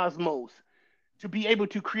cosmos, to be able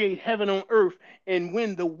to create heaven on earth. And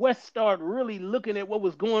when the West started really looking at what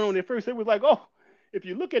was going on at first, it was like, oh, if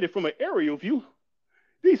you look at it from an aerial view,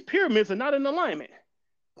 these pyramids are not in alignment.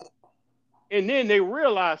 And then they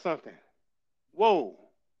realized something. Whoa,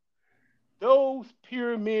 those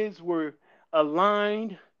pyramids were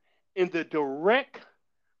aligned in the direct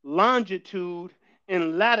longitude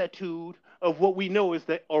and latitude of what we know as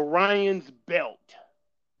the Orion's belt.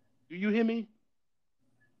 Do you hear me?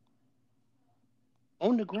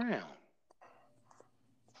 On the ground.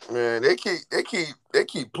 Man, they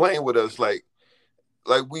keep playing with us like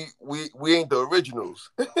we ain't the originals.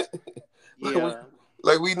 like we Yeah,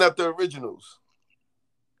 like we not the originals.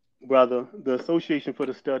 brother, the Association for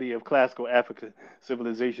the Study of Classical African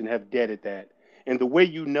Civilization have deaded that. And the way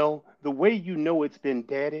you know it's been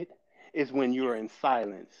deaded is when you're in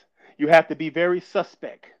silence. You have to be very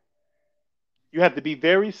suspect. You have to be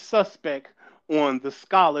very suspect on the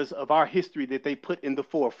scholars of our history that they put in the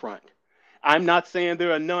forefront. I'm not saying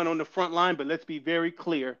there are none on the front line, but let's be very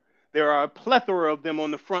clear. There are a plethora of them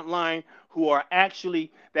on the front line who are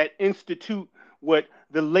actually that institute what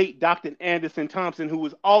the late Dr. Anderson Thompson, who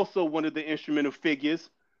was also one of the instrumental figures,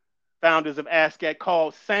 founders of ASCAT,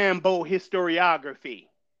 called Sambo historiography.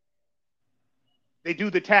 They do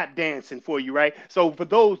the tap dancing for you, right? So for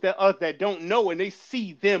those that don't know and they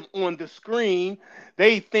see them on the screen,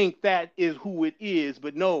 they think that is who it is.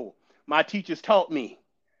 But no, my teachers taught me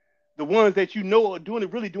the ones that you know are doing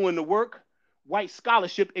it, really doing the work. White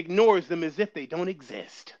scholarship ignores them as if they don't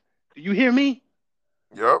exist. Do you hear me?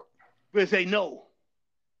 Yep. Because they know.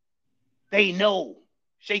 They know.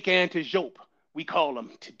 Sheikh Anta Diop, we call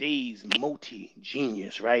him today's multi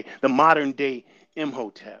genius, right? The modern day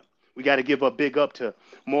Imhotep. We got to give a big up to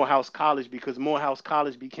Morehouse College because Morehouse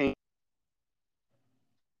College became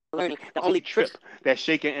learning the only trip that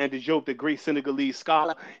Sheikh Anta Diop, the great Senegalese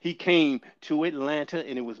scholar, he came to Atlanta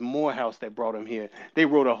and it was Morehouse that brought him here. They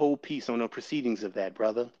wrote a whole piece on the proceedings of that,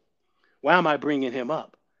 brother. Why am I bringing him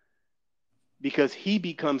up? Because he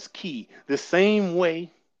becomes key. The same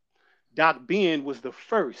way Doc Ben was the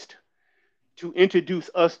first to introduce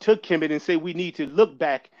us to Kemet and say we need to look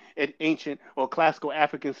back at ancient or classical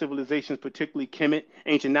African civilizations, particularly Kemet,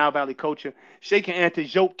 ancient Nile Valley culture. Sheikh Anta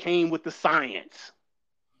Diop came with the science,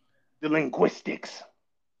 the linguistics,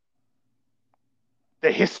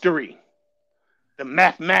 the history, the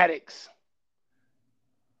mathematics,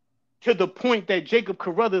 to the point that Jacob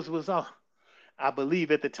Carruthers was, I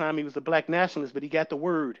believe at the time he was a black nationalist, but he got the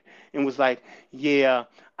word and was like, yeah,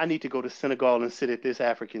 I need to go to Senegal and sit at this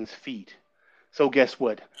African's feet. So guess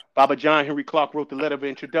what? Baba John Henry Clark wrote the letter of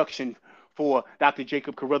introduction for Dr.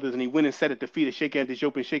 Jacob Carruthers, and he went and sat at the feet of Sheikh Anta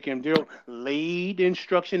Diop, and Sheikh Anta Diop laid the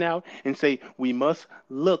instruction out and say, we must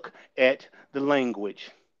look at the language.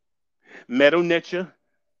 Medu Neter,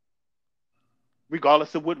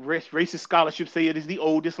 regardless of what racist scholarship say it is the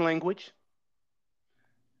oldest language,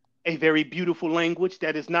 a very beautiful language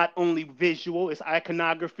that is not only visual, it's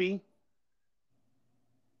iconography,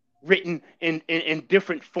 written in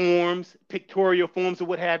different forms, pictorial forms or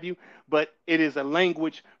what have you, but it is a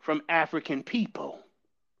language from African people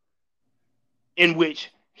in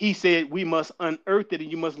which he said we must unearth it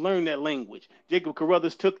and you must learn that language. Jacob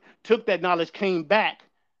Carruthers took that knowledge, came back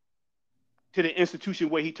to the institution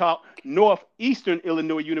where he taught Northeastern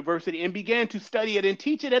Illinois University and began to study it and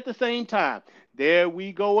teach it at the same time. There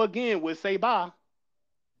we go again with Seba,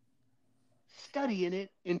 studying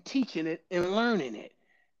it and teaching it and learning it.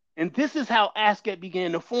 And this is how ASCAP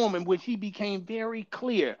began to form, in which he became very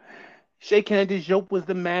clear. Sheikh Anta Diop was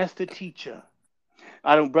the master teacher.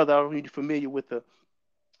 Brother, I don't need you familiar with the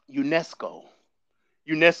UNESCO.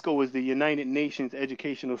 UNESCO is the United Nations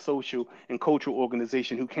Educational, Social, and Cultural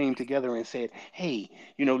Organization who came together and said, hey,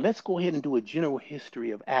 let's go ahead and do a general history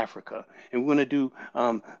of Africa. And we're going to do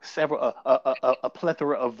a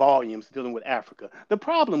plethora of volumes dealing with Africa. The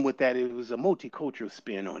problem with that, it was a multicultural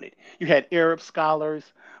spin on it. You had Arab scholars,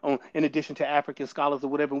 in addition to African scholars or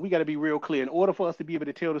whatever. And we got to be real clear. In order for us to be able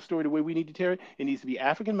to tell the story the way we need to tell it, it needs to be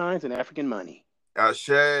African minds and African money.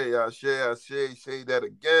 Say that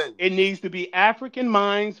again. It needs to be African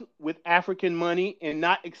minds with African money and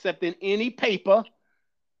not accepting any paper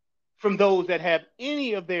from those that have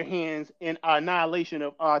any of their hands in our annihilation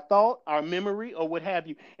of our thought, our memory, or what have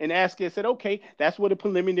you. And Askia said, okay, that's where the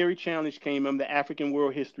preliminary challenge came from, the African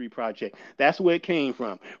World History Project. That's where it came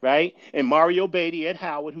from, right? And Mario Beatty at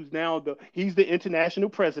Howard, who's now he's the international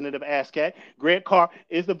president of ASCAT. Greg Carr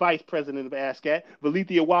is the vice president of ASCAT.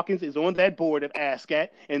 Valethia Watkins is on that board of ASCAT,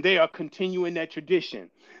 and they are continuing that tradition.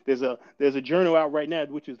 There's a journal out right now,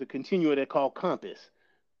 which is the continuer that called Compass,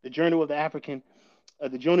 the Journal of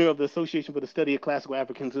the Journal of the Association for the Study of Classical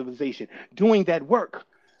African Civilization, doing that work.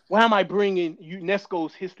 Why am I bringing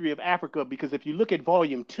UNESCO's History of Africa? Because if you look at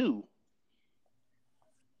Volume 2,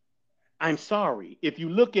 I'm sorry, if you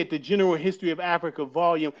look at the General History of Africa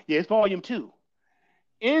it's Volume 2.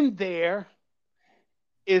 In there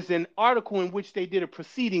is an article in which they did a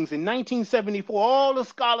proceedings in 1974. All the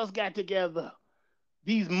scholars got together.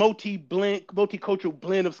 These multicultural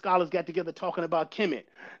blend of scholars got together talking about Kemet.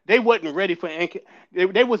 They wasn't ready for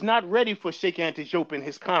they was not ready for Sheikh Anta Diop and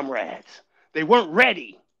his comrades. They weren't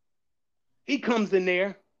ready. He comes in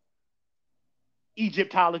there,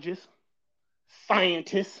 Egyptologist,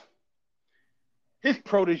 scientist, his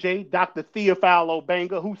protege, Dr. Theophile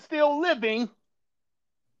Obanga, who's still living,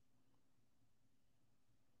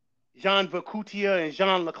 Jean Vercoutia and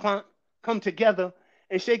Jean Leclerc come together,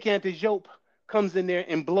 and Sheikh Anta Diop comes in there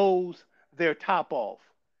and blows their top off.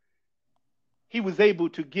 He was able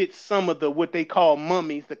to get some of the what they call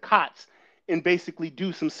mummies, the cots, and basically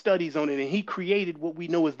do some studies on it. And he created what we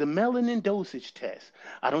know as the melanin dosage test.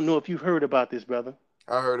 I don't know if you've heard about this, brother.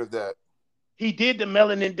 I heard of that. He did the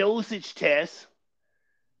melanin dosage test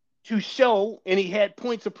to show, and he had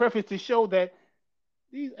points of preference to show that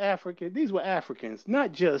these were Africans,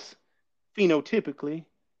 not just phenotypically,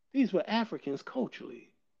 these were Africans culturally.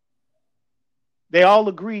 They all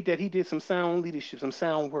agreed that he did some sound leadership, some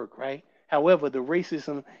sound work, right? However, the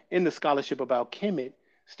racism in the scholarship about Kemet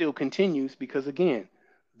still continues because, again,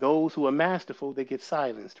 those who are masterful, they get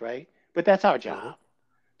silenced, right? But that's our job.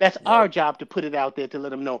 That's our job to put it out there to let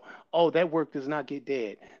them know, oh, that work does not get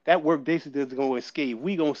dead. That work basically doesn't go escape.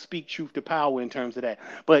 We going to speak truth to power in terms of that.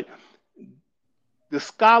 But the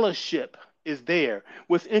scholarship is there.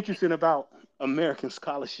 What's interesting about American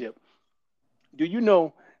scholarship, do you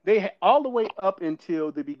know all the way up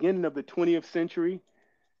until the beginning of the 20th century,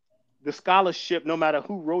 the scholarship, no matter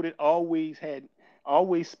who wrote it, always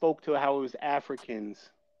spoke to how it was Africans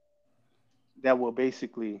that were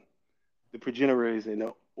basically the progenitors and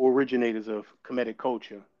the originators of Kemetic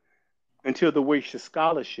culture. until the racial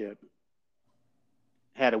scholarship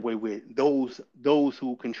had a way with those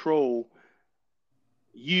who control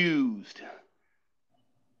used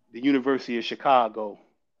the University of Chicago.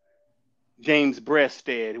 James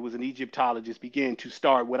Breasted, who was an Egyptologist, began to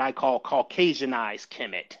start what I call Caucasianize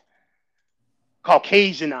Kemet.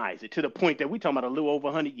 Caucasianize it to the point that we're talking about a little over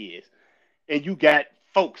 100 years. And you got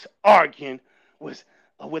folks arguing,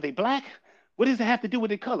 were they black? What does it have to do with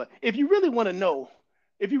their color? If you really want to know,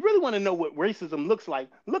 what racism looks like,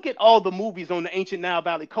 look at all the movies on the ancient Nile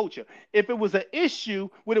Valley culture. If it was an issue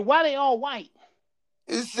with it, why they all white?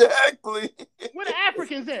 Exactly. Where the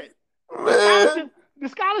Africans at? The Man. scholarship, the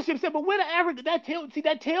scholarship said, but where the Africans?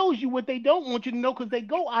 That tells you what they don't want you to know because they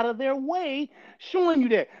go out of their way showing you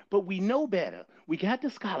that. But we know better. We got the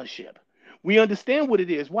scholarship. We understand what it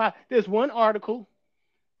is. Why?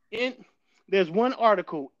 In there's one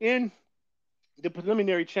article in the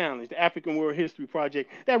preliminary challenge, the African World History Project,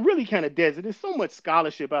 that really kind of does it. There's so much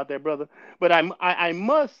scholarship out there, brother. But I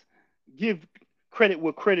must give credit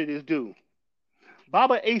where credit is due.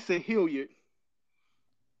 Baba Asa Hilliard,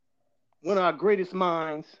 one of our greatest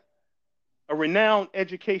minds, a renowned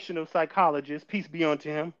educational psychologist, peace be unto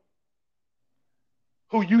him,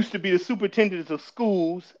 who used to be the superintendent of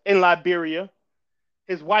schools in Liberia.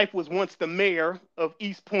 His wife was once the mayor of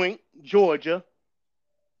East Point, Georgia.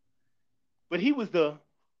 But he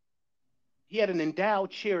had an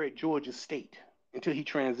endowed chair at Georgia State until he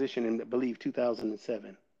transitioned in, I believe,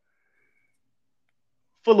 2007.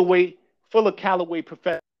 Fuller Calloway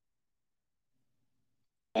professor,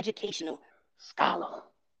 educational scholar,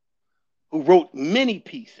 who wrote many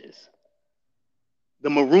pieces. The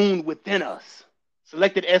Maroon Within Us,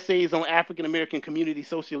 selected essays on African American community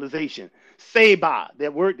socialization. Seba,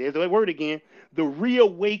 that word, there's that word again, the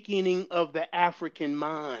reawakening of the African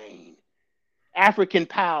mind. African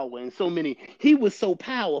power, and so many. He was so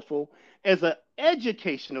powerful as an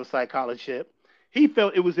educational psychologist. He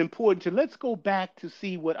felt it was important to let's go back to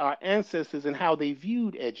see what our ancestors and how they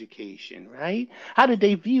viewed education, right? How did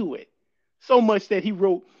they view it? So much that he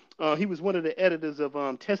wrote, he was one of the editors of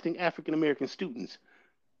Testing African American Students,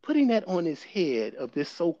 putting that on his head of this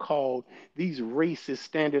so-called, these racist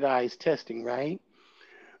standardized testing, right?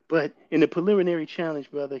 But in the preliminary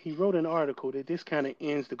challenge, brother, he wrote an article that this kind of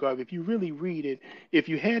ends the garbage. If you really read it, if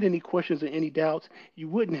you had any questions or any doubts, you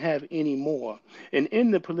wouldn't have any more. And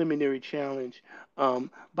in the preliminary challenge,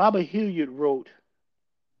 Baba Hilliard wrote,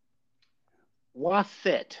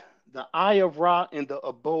 Waset, the Eye of Ra and the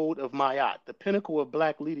abode of Mayat, the pinnacle of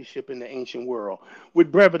black leadership in the ancient world.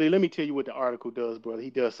 With brevity, let me tell you what the article does, brother. He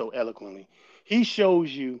does so eloquently. He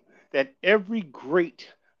shows you that every great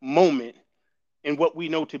moment in what we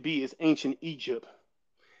know to be as ancient Egypt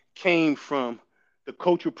came from the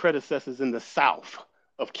cultural predecessors in the south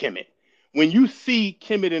of Kemet. When you see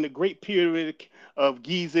Kemet in the Great Pyramid of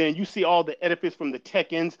Giza and you see all the edifice from the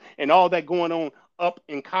Tekkens and all that going on up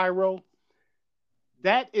in Cairo,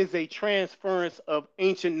 that is a transference of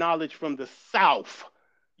ancient knowledge from the south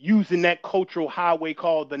using that cultural highway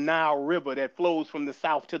called the Nile River that flows from the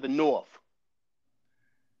south to the north.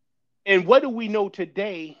 And what do we know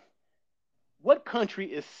today? What country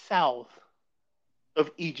is south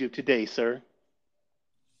of Egypt today, sir?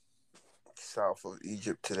 South of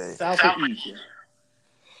Egypt today. South of Egypt.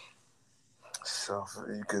 South of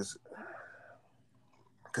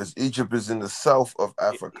because Egypt is in the south of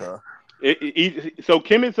Africa. So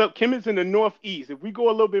Kemet's in the northeast. If we go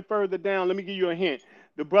a little bit further down, let me give you a hint.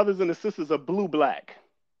 The brothers and the sisters are blue black.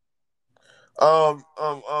 I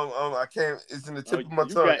can't. It's in the tip of my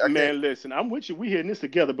You tongue. got I can't. man. Listen, I'm with you. We hearing this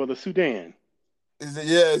together, brother. Sudan. Is it?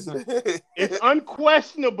 Yeah. Isn't it? It's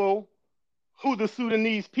unquestionable who the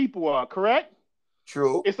Sudanese people are. Correct?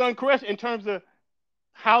 True. It's unquestionable in terms of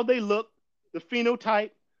how they look, the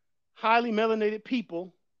phenotype, highly melanated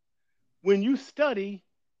people. When you study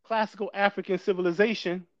classical African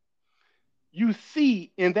civilization, you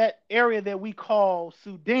see in that area that we call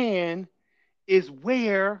Sudan is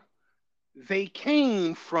where they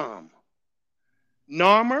came from.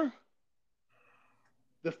 Narmer,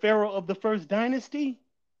 the pharaoh of the first dynasty,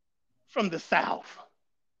 from the south.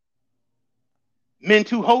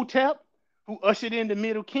 Mentuhotep, who ushered in the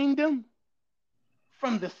Middle Kingdom,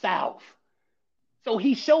 from the south. So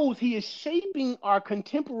he shows he is shaping our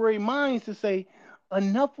contemporary minds to say,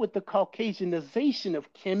 enough with the Caucasianization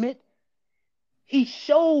of Kemet. He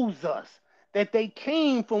shows us that they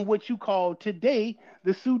came from what you call today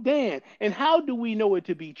the Sudan. And how do we know it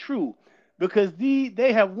to be true? Because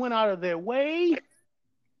they have went out of their way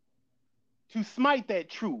to smite that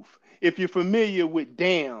truth. If you're familiar with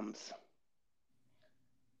dams,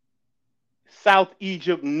 South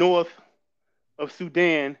Egypt, north of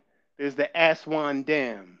Sudan, There's the Aswan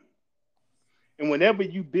Dam. And whenever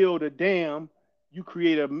you build a dam, you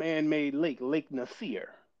create a man-made lake, Lake Nasir,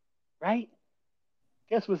 right?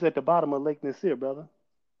 Guess what's at the bottom of Lake Nasir, brother?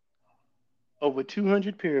 Over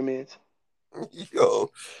 200 pyramids Yo,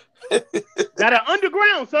 that are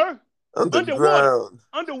underground, sir. Underwater. underground.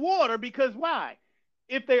 Underwater because why?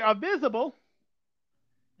 If they are visible,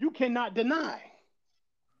 you cannot deny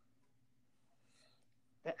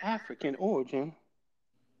the African origin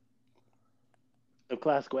of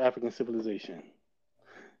classical African civilization.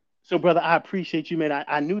 So, brother, I appreciate you, man.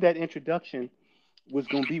 I knew that introduction was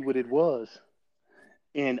going to be what it was.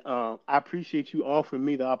 And I appreciate you offering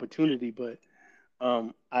me the opportunity, but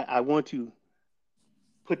I want to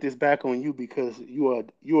put this back on you because you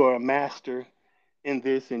are a master in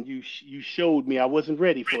this, and you showed me I wasn't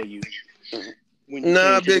ready for you when you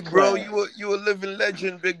Nah, came to the big bro, class. you a living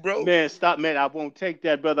legend, big bro. Man, stop, man. I won't take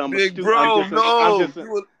that, brother. I'm a Big student. I'm bro, just a, I'm no, just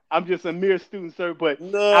a, I'm just a mere student, sir. But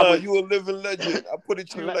I nah, was, you a living legend. I put it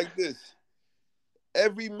to you like this: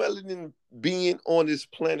 every melanin being on this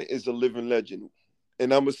planet is a living legend,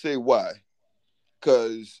 and I'm gonna say why.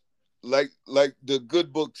 Because, like the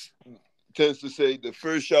good books tends to say, the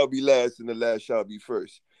first shall be last, and the last shall be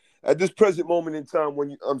first. At this present moment in time,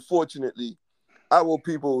 when unfortunately our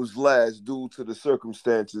people is last due to the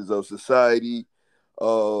circumstances of society,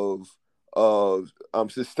 of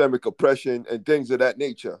systemic oppression and things of that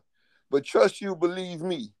nature. But trust you, believe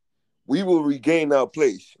me, we will regain our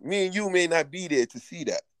place. Me and you may not be there to see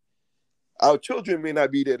that. Our children may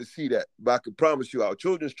not be there to see that, but I can promise you, our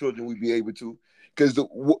children's children will be able to, because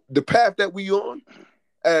the path that we on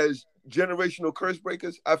as generational curse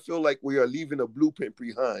breakers, I feel like we are leaving a blueprint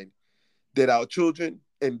behind that our children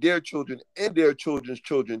and their children's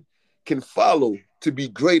children can follow to be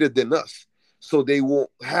greater than us. So they won't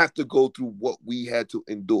have to go through what we had to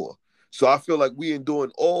endure. So I feel like we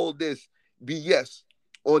enduring all this BS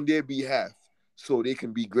on their behalf so they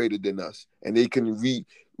can be greater than us and they can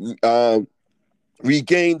um,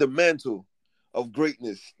 regain the mantle of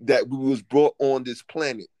greatness that we was brought on this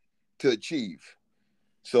planet to achieve.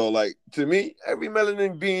 So like to me, every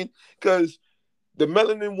melanin being, because the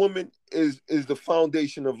melanin woman is the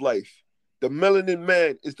foundation of life. The melanin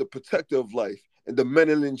man is the protector of life, and the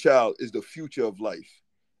melanin child is the future of life.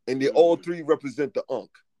 And they all mm, three represent the Ankh.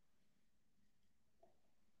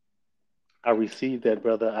 I received that,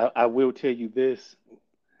 brother. I will tell you this.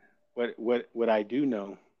 What I do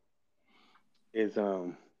know is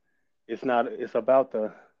it's not it's about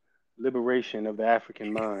the liberation of the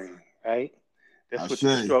African mind, right? I That's what the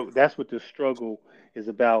say. struggle. That's what the struggle is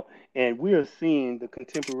about, and we are seeing the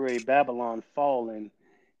contemporary Babylon falling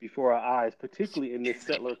before our eyes, particularly in this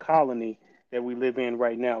settler colony that we live in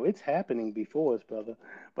right now. It's happening before us, brother.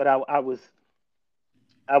 But I was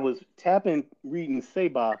tapping reading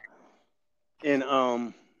Seba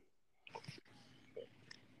and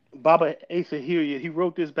Baba Asa Hilliard. He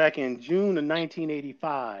wrote this back in June of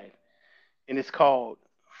 1985, and it's called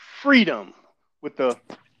Freedom with the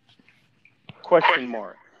question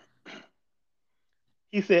mark.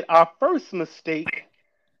 He said, our first mistake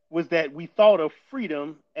was that we thought of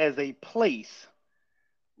freedom as a place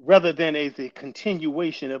rather than as a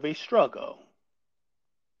continuation of a struggle.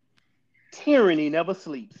 Tyranny never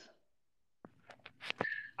sleeps.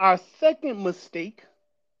 Our second mistake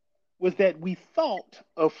was that we thought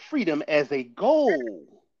of freedom as a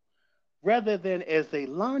goal rather than as a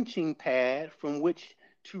launching pad from which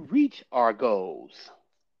to reach our goals.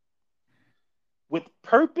 With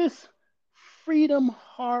purpose, freedom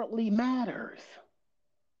hardly matters.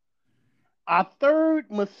 Our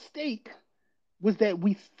third mistake was that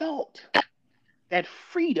we thought that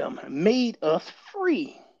freedom made us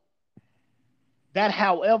free. That,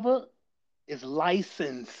 however, is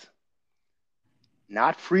license,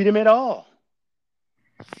 not freedom at all.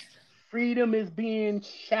 Freedom is being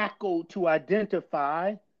shackled to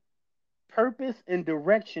identify purpose and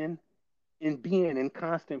direction in being in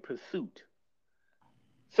constant pursuit.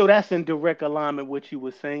 So that's in direct alignment with what you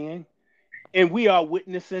were saying. And we are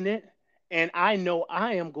witnessing it. And I know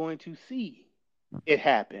I am going to see it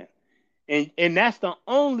happen. And that's the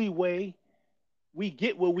only way we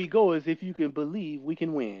get where we go is if you can believe we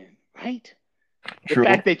can win, right? The True.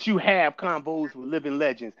 fact that you have combos with living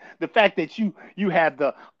legends, the fact that you have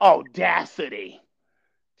the audacity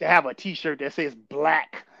to have a T-shirt that says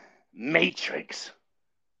Black Matrix,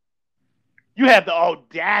 you have the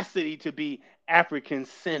audacity to be African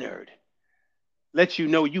centered. Let you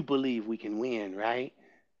know you believe we can win, right?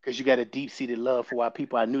 Because you got a deep seated love for our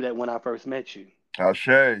people. I knew that when I first met you.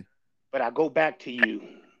 Ashe. But I go back to you.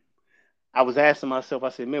 I was asking myself, I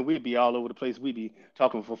said, man, we'd be all over the place. We'd be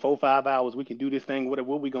talking for 4, 5 hours. We can do this thing. What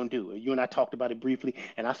we gonna do? You and I talked about it briefly,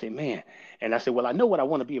 and I said, man, and I said, well, I know what I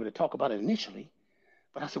want to be able to talk about it initially,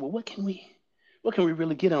 but I said, well, what can we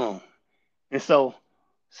really get on? And so,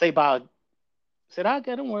 say by said, I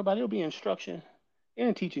got don't worry about it. It'll be instruction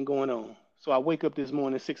and teaching going on. So I wake up this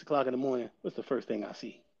morning, 6 o'clock in the morning. What's the first thing I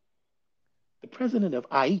see? The president of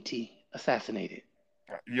Haiti assassinated.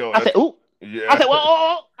 Yo, I said, that's ooh. I yeah. said, whoa,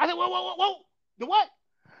 whoa, whoa. I said, whoa, whoa, whoa, whoa. The what?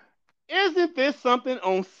 Isn't this something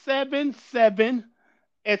on 7/7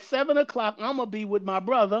 at 7 o'clock? I'm gonna be with my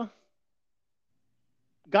brother,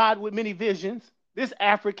 God with many visions. This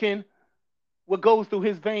African, what goes through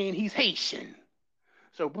his vein, he's Haitian.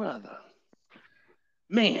 So, brother,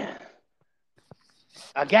 man,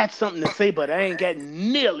 I got something to say, but I ain't got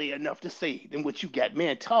nearly enough to say than what you got.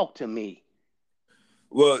 Man, talk to me.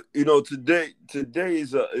 Well, today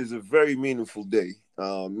is a very meaningful day.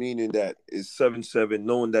 Meaning that it's 7/7,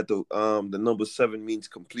 knowing that the number seven means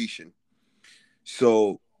completion.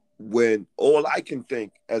 So when all I can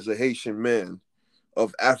think as a Haitian man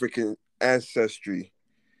of African ancestry,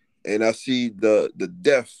 and I see the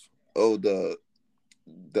death of the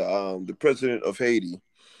president of Haiti,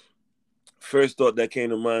 first thought that came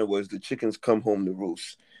to mind was the chickens come home to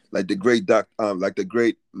roost, like the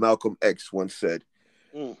great Malcolm X once said.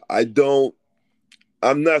 Mm, I don't.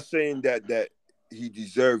 I'm not saying that he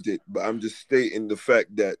deserved it, but I'm just stating the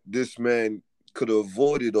fact that this man could have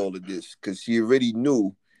avoided all of this because he already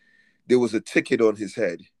knew there was a ticket on his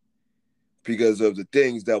head because of the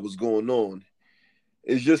things that was going on.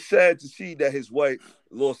 It's just sad to see that his wife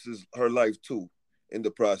lost her life too in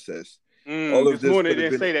the process. All of this this morning it could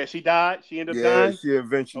have didn't been, say that. She died. She ended up yeah, dying. she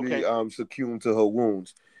eventually Okay. succumbed to her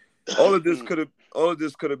wounds. Mm, All of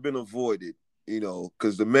this could have been avoided,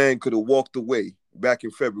 because the man could have walked away back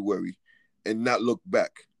in February and not looked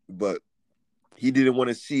back. But he didn't want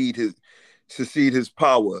to cede his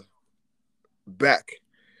power back.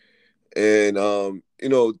 And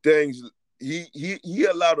things he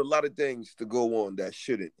allowed a lot of things to go on that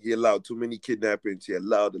shouldn't. He allowed too many kidnappings. He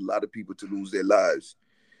allowed a lot of people to lose their lives.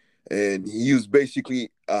 And he was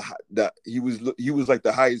basically that he was like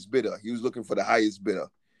the highest bidder. He was looking for the highest bidder.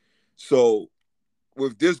 So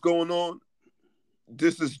with this going on,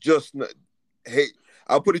 this is just not, hey.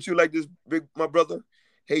 I'll put it to you like this, big my brother.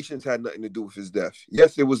 Haitians had nothing to do with his death.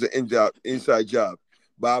 Yes, it was an inside job,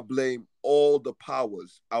 but I blame all the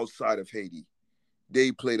powers outside of Haiti.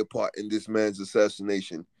 They played a part in this man's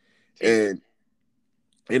assassination, teach.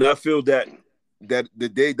 and I feel that the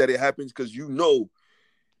day that it happens, because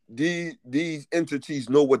these entities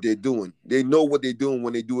know what they're doing. They know what they're doing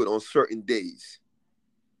when they do it on certain days,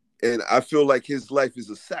 and I feel like his life is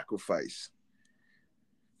a sacrifice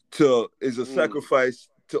Mm,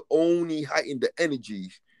 to only heighten the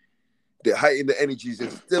energies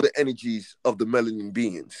and still the energies of the melanin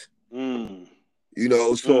beings. mm,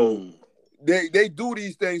 So mm, they do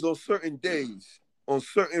these things on certain days, on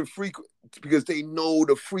certain frequent because they know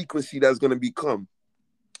the frequency that's gonna become.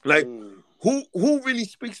 Like mm, who really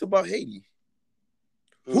speaks about Haiti?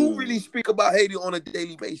 Who really mm, speak about Haiti on a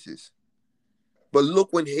daily basis? But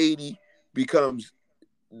look when Haiti becomes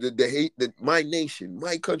the hate that my nation,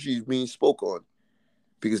 my country is being spoke on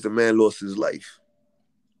because the man lost his life.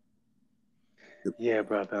 The, yeah,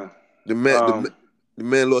 brother. the man the, Um, the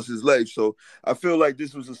man lost his life. So I feel like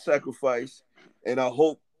this was a sacrifice, and I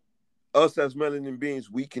hope us as melanin beings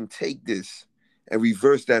we can take this and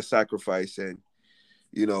reverse that sacrifice, and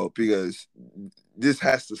because this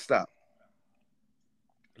has to stop.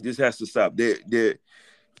 This has to stop.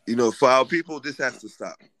 For our people, this has to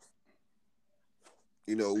stop.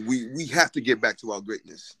 We have to get back to our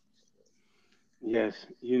greatness. yes,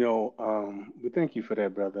 but thank you for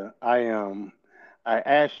that, brother. I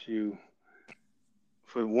asked you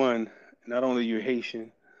for one, not only you're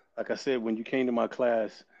Haitian, like I said, when you came to my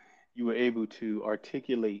class, you were able to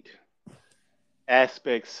articulate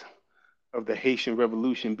aspects of the Haitian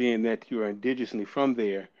Revolution, being that you are indigenously from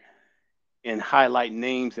there, and highlight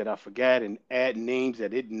names that I forgot and add names that I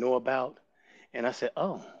didn't know about. And I said,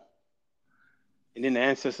 oh. And then the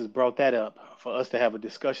ancestors brought that up for us to have a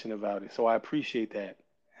discussion about it. So I appreciate that.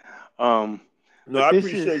 Um, No, but I this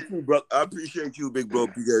is, appreciate you, bro. I appreciate you, big bro,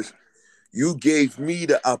 because you gave me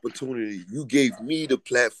the opportunity. You gave me the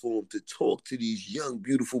platform to talk to these young,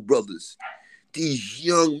 beautiful brothers, these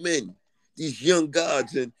young men, these young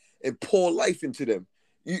gods, and pour life into them.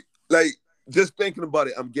 You like just thinking about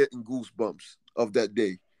it, I'm getting goosebumps of that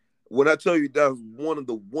day. When I tell you that was one of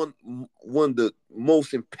the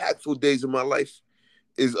most impactful days of my life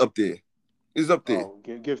is up there. It's up there. Oh,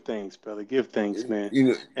 give thanks, brother. Give thanks, man. You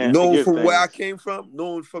know, And knowing give from where I thanks. came from,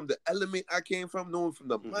 knowing from the element I came from, knowing from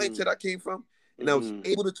the Mm-hmm. mindset I came from, and I was Mm-hmm.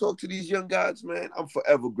 able to talk to these young guys, man. I'm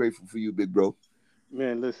forever grateful for you, big bro.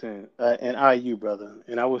 Man, listen, and you, brother,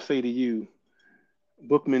 and I will say to you,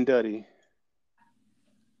 Bookman Duddy,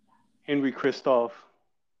 Henry Christophe,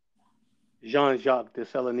 Jean-Jacques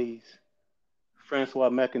Dessalines, Francois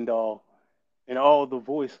Mekendal, and all the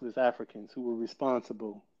voiceless Africans who were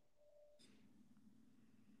responsible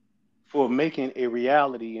for making a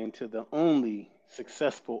reality into the only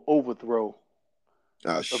successful overthrow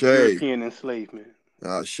of Ashe, European enslavement.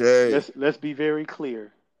 Ashe. Let's be very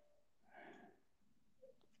clear.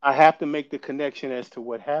 I have to make the connection as to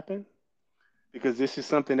what happened because this is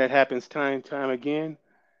something that happens time and time again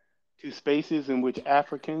to spaces in which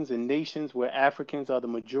Africans and nations where Africans are the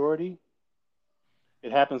majority.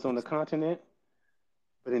 It happens on the continent,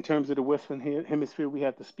 but in terms of the Western Hemisphere, we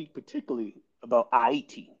have to speak particularly about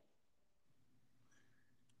Haiti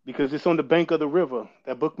because it's on the bank of the river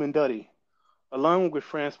that Bookman Duddy, along with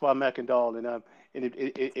Francois Mackendal, and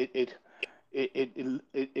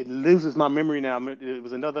it loses my memory now. It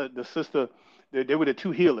was another the sister. They were the two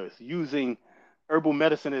healers using herbal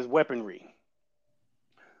medicine as weaponry,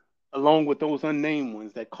 along with those unnamed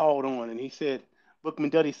ones that called on. And he said, Bookman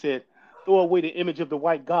Duddy said, throw away the image of the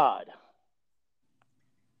white god,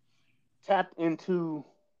 tap into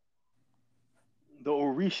the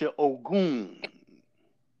Orisha Ogun,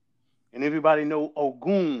 and everybody know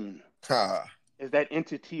Ogun Ha. is that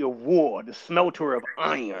entity of war, the smelter of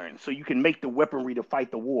iron, so you can make the weaponry to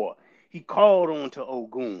fight the war. He called on to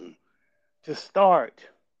Ogun to start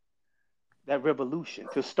that revolution,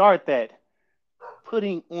 to start that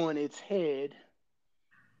putting on its head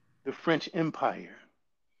the French Empire.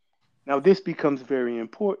 Now, this becomes very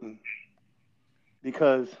important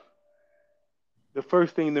because the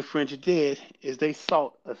first thing the French did is they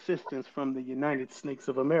sought assistance from the United Snakes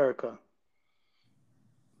of America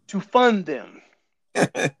to fund them,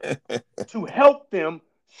 to help them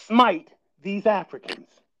smite these Africans.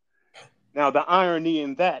 Now, the irony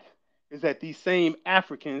in that is that these same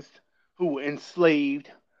Africans who were enslaved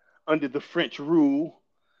under the French rule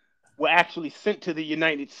were actually sent to the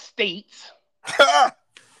United States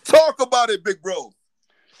Talk about it, big bro.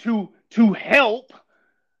 to help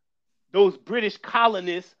those British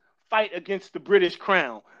colonists fight against the British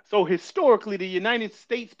crown. So historically, the United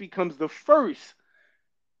States becomes the first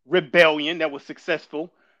rebellion that was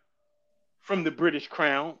successful from the British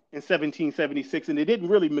crown in 1776, and it didn't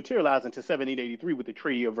really materialize until 1783 with the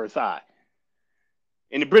Treaty of Versailles.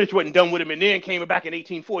 And the British wasn't done with him, and then came back in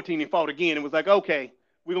 1814 and fought again and was like, okay,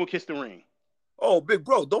 we're gonna kiss the ring. Oh, big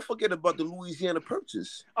bro, don't forget about the Louisiana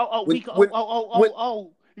Purchase. Oh, When we oh when oh oh when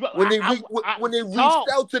oh oh. when they re- when they reached Talk,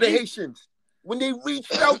 out to the speak. Haitians, when they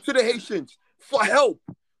reached out to the Haitians for help,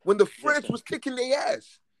 when the Yes, French sir. was kicking their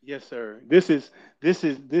ass, Yes, sir. This is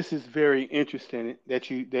very interesting that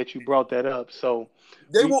you brought that up. So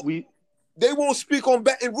they we won't we they won't speak on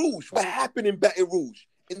Baton Rouge. What happened in Baton Rouge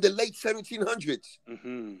in the late 1700s?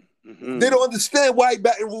 mm-hmm, They mm-hmm. don't understand why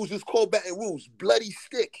Baton Rouge is called Baton Rouge. Bloody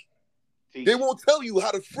stick. They Teach. won't tell you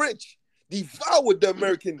how the French devoured the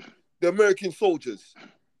American soldiers.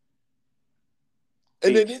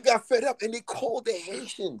 And then they Teach. got fed up and they called the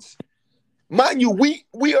Haitians. Mind you,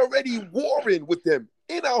 we already warring with them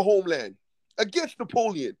in our homeland against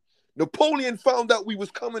Napoleon. Napoleon found out we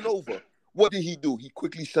was coming over. What did he do? He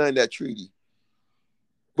quickly signed that treaty.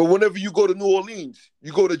 But whenever you go to New Orleans,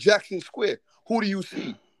 you go to Jackson Square, who do you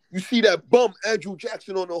see? You see that bum Andrew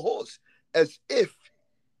Jackson on a horse, as if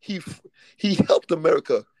he he helped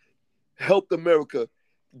America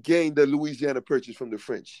gain the Louisiana Purchase from the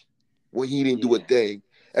French when he didn't do a Yeah. thing.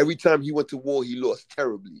 Every time he went to war, he lost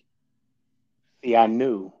terribly. See, I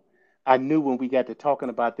knew. I knew when we got to talking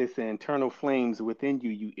about this, the internal flames within you,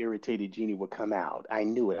 you irritated genie, would come out. I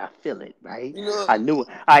knew it. I feel it, right? You know, I knew it.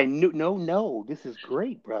 I knew. No, no. This is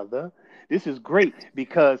great, brother. This is great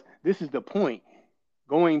because this is the point.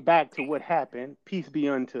 Going back to what happened, peace be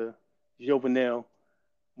unto Jovenel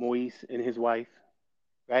Moise and his wife,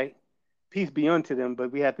 right? Peace be unto them,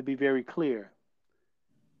 but we have to be very clear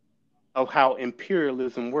of how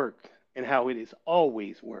imperialism worked and how it has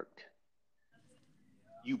always worked.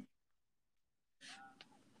 You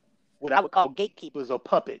what I would call gatekeepers or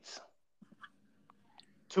puppets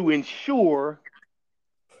to ensure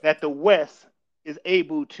that the West is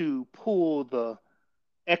able to pull the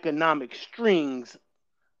economic strings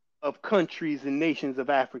of countries and nations of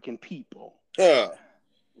African people. huh.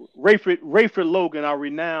 Rayford Logan, our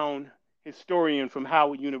renowned historian from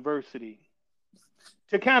Howard University,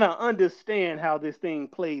 to kind of understand how this thing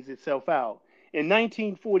plays itself out In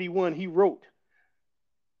 1941, he wrote,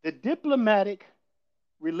 "The diplomatic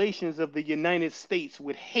relations of the United States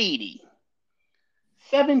with Haiti,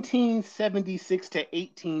 1776 to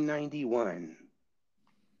 1891."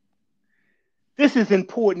 This is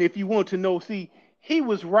important if you want to know. See, he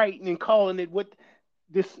was writing and calling it what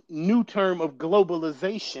this new term of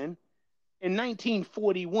globalization in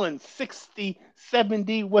 1941, 60,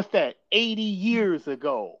 70, what's that, 80 years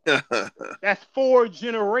ago. That's four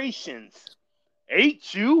generations.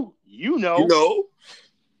 Ain't you? You You know. know?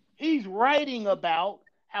 He's writing about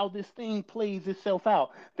how this thing plays itself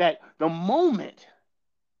out. That the moment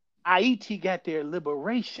Haiti got their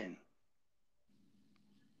liberation,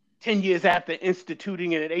 10 years after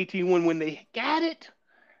instituting it in 1801, when they got it,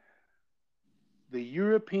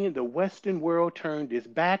 the Western world turned its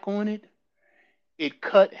back on it. It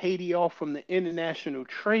cut Haiti off from the international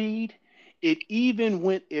trade. It even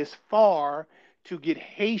went as far to get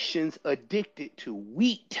Haitians addicted to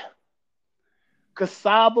wheat.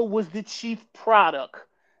 Cassava was the chief product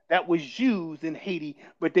that was used in Haiti,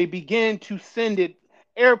 but they began to send it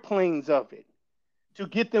airplanes of it to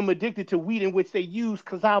get them addicted to wheat, in which they used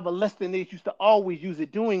cassava less than they used to always use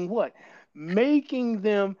it. Doing what? Making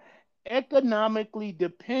them economically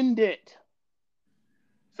dependent.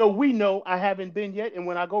 So we know I haven't been yet, and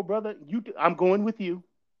when I go, brother, I'm going with you.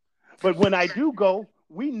 But when I do go,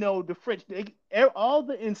 we know the French, all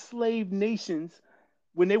the enslaved nations,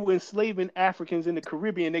 when they were enslaving Africans in the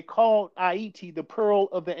Caribbean, they called Haiti the Pearl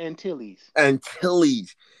of the Antilles.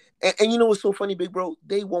 Antilles. And you know what's so funny, big bro?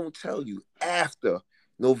 They won't tell you. After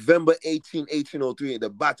November 18, 1803, in the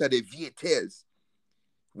Bataille des Vietes,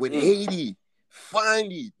 when Mm. Haiti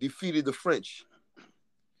finally defeated the French,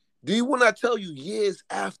 do you want to tell you years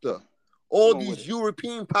after, all Come on with these it.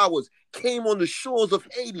 European powers came on the shores of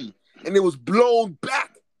Haiti and it was blown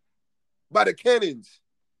back by the cannons?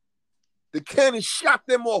 The cannons shot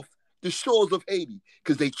them off the shores of Haiti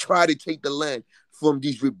because they tried to take the land from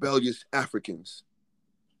these rebellious Africans.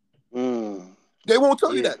 Mm. They won't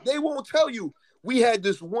tell you Yeah. that. They won't tell you. We had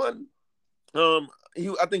this one, I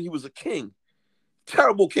think he was a king.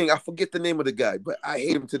 Terrible king. I forget the name of the guy, but I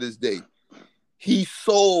hate him to this day. He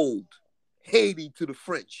sold Haiti to the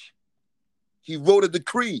French. He wrote a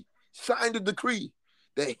decree, signed a decree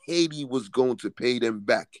that Haiti was going to pay them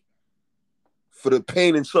back for the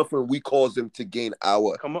pain and suffering we caused them to gain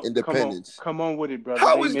our Come on, come on, independence. come on with it, brother.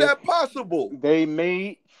 How is that possible? They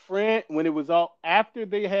made friend when it was all after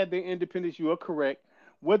they had their independence. You are correct.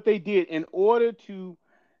 What they did in order to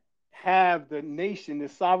have the nation, the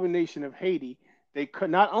sovereign nation of Haiti, they could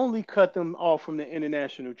not only cut them off from the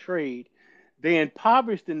international trade, they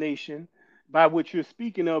impoverished the nation by what you're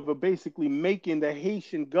speaking of basically making the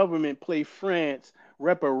Haitian government pay France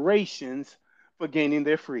reparations for gaining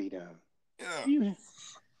their freedom. Yeah. You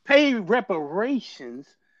pay reparations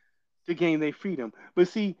to gain their freedom. But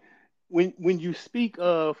see, when you speak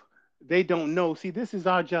of they don't know, see, this is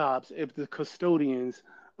our jobs as the custodians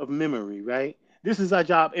of memory, right? This is our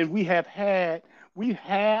job, and we've had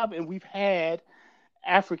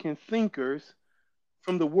African thinkers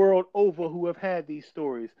from the world over who have had these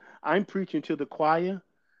stories. I'm preaching to the choir,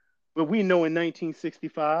 but we know in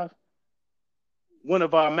 1965, one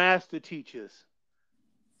of our master teachers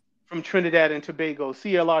from Trinidad and Tobago,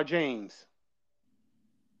 CLR James,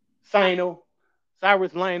 Sino,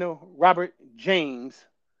 Cyrus Lionel Robert James,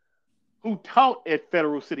 who taught at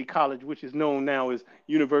Federal City College, which is known now as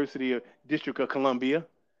University of District of Columbia.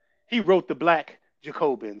 He wrote the Black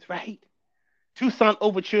Jacobins, right? Toussaint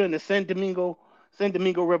Overture and the San Domingo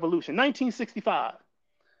Revolution, 1965.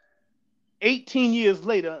 18 years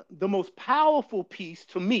later, the most powerful piece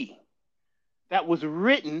to me that was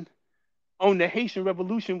written on the Haitian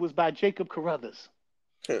Revolution was by Jacob Carruthers.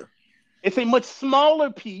 Yeah. It's a much smaller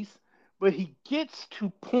piece, but he gets to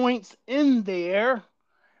points in there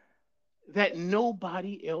that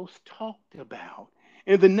nobody else talked about.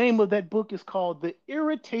 And the name of that book is called The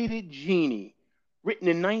Irritated Genie, written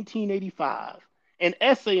in 1985, an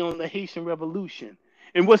essay on the Haitian Revolution.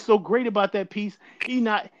 And what's so great about that piece,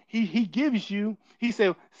 he gives you, he said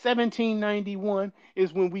 1791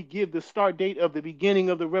 is when we give the start date of the beginning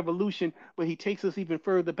of the revolution, but he takes us even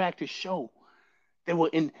further back to show there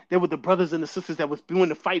were the brothers and the sisters that was doing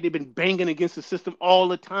the fight. They've been banging against the system all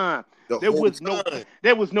the time. The There whole was no time.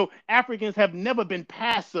 there was no Africans have never been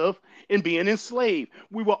passive in being enslaved.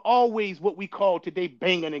 We were always what we call today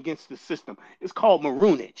banging against the system. It's called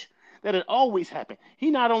maroonage. That had always happened.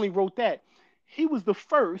 He not only wrote that, he was the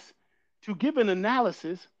first to give an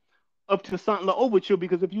analysis of Toussaint L'Ouverture,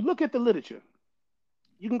 because if you look at the literature,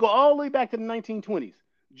 you can go all the way back to the 1920s.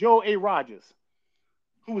 Joel A. Rogers,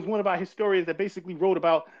 who was one of our historians that basically wrote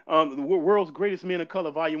about the world's greatest men of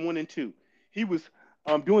color, volume 1 and 2. He was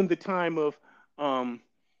during the time of um,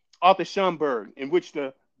 Arthur Schomburg, in which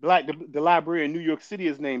the library in New York City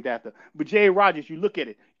is named after. But J. Rogers, you look at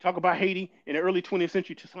it, talk about Haiti in the early 20th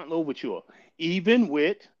century, Toussaint Louverture, even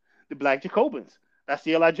with the Black Jacobins. That's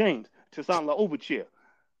C.L.I. James, Toussaint Louverture.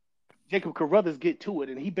 Jacob Carruthers get to it,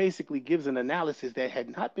 and he basically gives an analysis that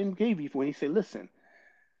had not been gave before. And he said, listen,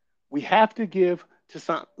 we have to give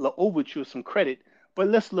Toussaint Louverture some credit, but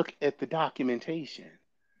let's look at the documentation.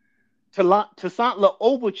 Toussaint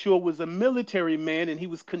Louverture was a military man, and he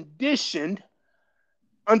was conditioned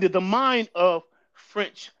under the mind of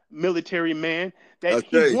French military man that I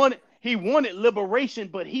say, he wanted liberation,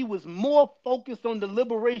 but he was more focused on the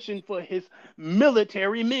liberation for his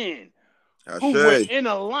military men I who were say, in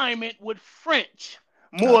alignment with French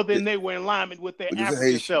I more say, than they were in alignment with their with this African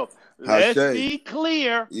Haitian. self. I Let's say, be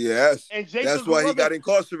clear. yes. And That's Jacob why he got Carruthers,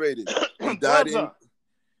 incarcerated. He died in. brother,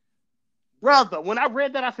 brother, when I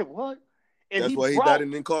read that, I said, what? And That's he why he died brought,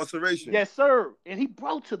 in incarceration. yes, sir. And he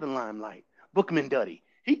brought to the limelight Bookman Duddy.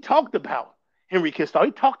 He talked about Henry Kistar.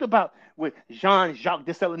 He talked about when Jean-Jacques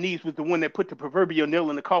Dessalines was the one that put the proverbial nail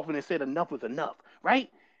in the coffin and said enough was enough, right?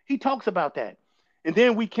 He talks about that. And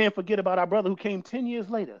then we can't forget about our brother who came 10 years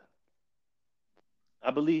later.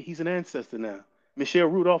 I believe he's an ancestor now. Michel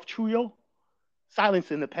Rudolph Trujillo,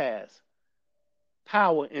 Silence in the Past,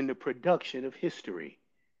 Power in the Production of History.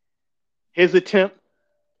 His attempt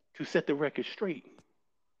to set the record straight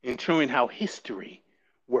and showing how history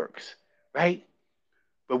works, right?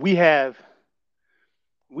 But we have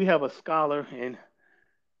a scholar, and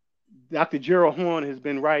Dr. Gerald Horn has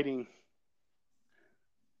been writing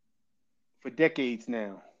for decades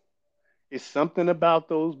now. It's something about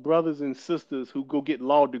those brothers and sisters who go get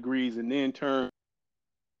law degrees and then turn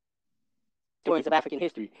historians of African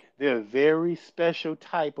history. They're a very special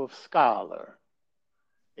type of scholar.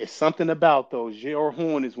 It's something about those. Gerald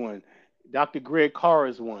Horn is one. Dr. Greg Carr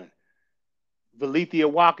is one. Valethia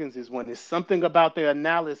Watkins is one. There's something about their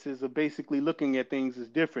analysis of basically looking at things is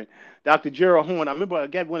different. Dr. Gerald Horn, I remember I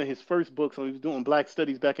got one of his first books when he was doing Black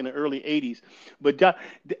Studies back in the early 80s. But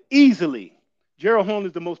easily, Gerald Horn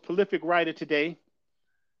is the most prolific writer today.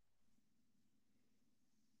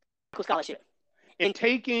 Scholarship. In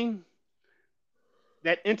taking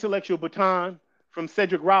that intellectual baton from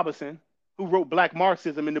Cedric Robinson, who wrote Black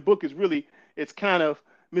Marxism, and the book is really, it's kind of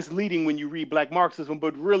misleading when you read Black Marxism,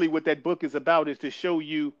 but really what that book is about is to show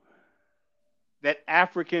you that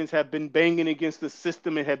Africans have been banging against the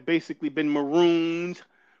system and have basically been marooned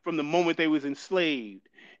from the moment they was enslaved.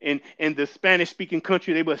 And in the Spanish-speaking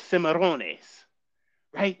country, they were cimarrones,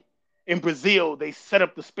 right? In Brazil, they set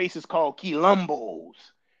up the spaces called quilombos,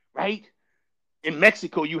 right? In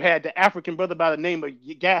Mexico, you had the African brother by the name of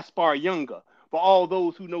Gaspar Younger. For all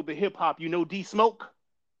those who know the hip hop, you know D Smoke.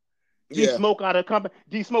 D Yeah. Smoke out of company.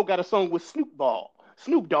 D Smoke got a song with Snoop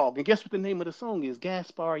Dogg, and guess what the name of the song is?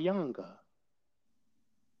 Gaspar Younger.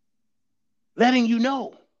 Letting you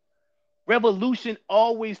know, revolution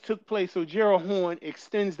always took place. So Gerald Horn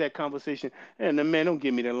extends that conversation. And the man, don't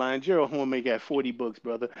give me the line. Gerald Horn may got 40 books,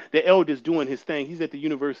 brother. The elder's doing his thing. He's at the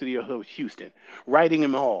University of Houston, writing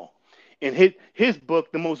them all. And his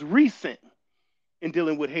book, the most recent in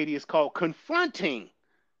dealing with Haiti, is called Confronting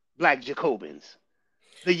Black Jacobins.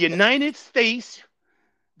 The United States,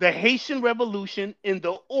 the Haitian Revolution, and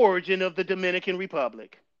the origin of the Dominican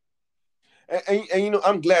Republic. And you know,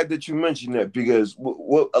 I'm glad that you mentioned that because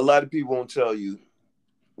what a lot of people won't tell you,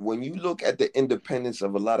 when you look at the independence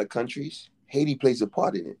of a lot of countries, Haiti plays a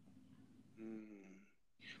part in it. Mm,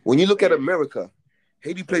 When you look say at it. America,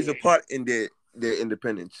 Haiti Say plays a it. part in their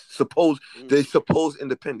independence. Suppose Mm, they supposed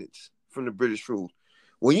independence from the British rule.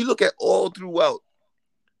 When you look at all throughout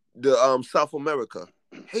the South America,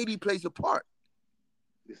 Haiti plays a part.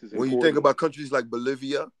 this is When you think important. about countries like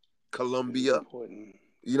Bolivia, This is Colombia, important.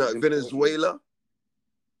 you This know, is important. Venezuela,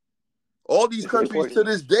 all these This is countries to important.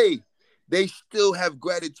 this day, they still have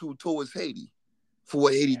gratitude towards Haiti for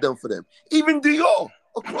what Haiti Yeah. done for them. Even Dior,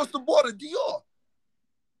 across the border, Dior.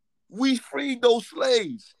 We freed those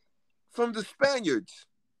slaves from the Spaniards.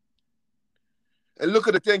 And look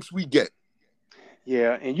at the thanks we get.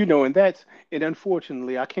 Yeah, and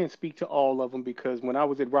unfortunately I can't speak to all of them because when I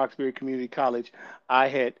was at Roxbury Community College, I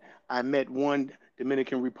had I met one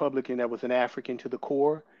Dominican Republican that was an African to the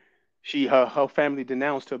core. Her family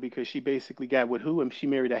denounced her because she basically got with who and she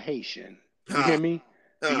married a Haitian. You hear Ha, me?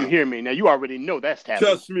 Do you ha. hear me? Now you already know that's taboo.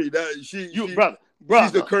 Trust me, that she You she brother, she's a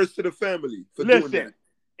brother, curse to the family for doing listen. that.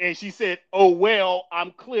 And she said, "Oh well,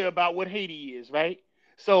 I'm clear about what Haiti is, right?"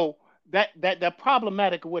 So that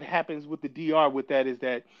problematic of what happens with the DR with that is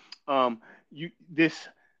that um, this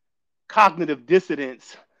cognitive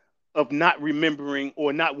dissonance of not remembering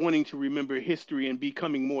or not wanting to remember history and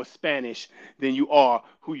becoming more Spanish than you are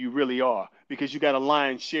who you really are, because you got a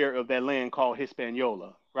lion's share of that land called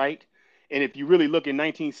Hispaniola, right? And if you really look in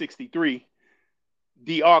 1963,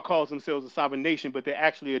 DR calls themselves a sovereign nation, but they're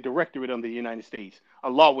actually a directorate under the United States. A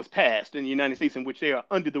law was passed in the United States in which they are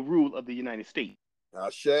under the rule of the United States.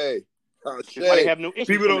 Ashe. That's why they Ashe. have no issues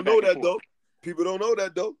People coming don't know back and that forth. though. People don't know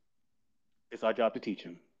that though. It's our job to teach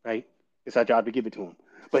them, right? It's our job to give it to them.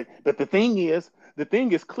 But the thing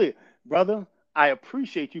is clear, brother. I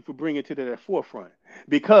appreciate you for bringing it to the forefront,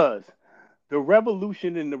 because the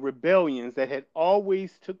revolution and the rebellions that had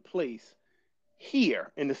always took place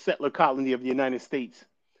here in the settler colony of the United States,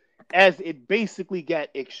 as it basically got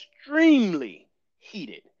extremely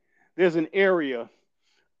heated. There's an area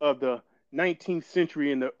of the 19th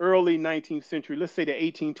century, in the early 19th century, let's say the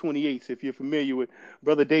 1828s, if you're familiar with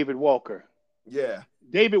Brother David Walker. Yeah.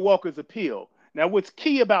 David Walker's appeal. Now, what's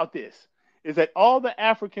key about this is that all the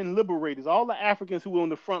African liberators, all the Africans who were on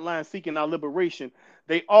the front line seeking our liberation,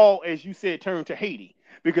 they all, as you said, turned to Haiti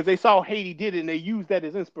because they saw Haiti did it and they used that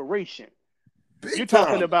as inspiration. You're Big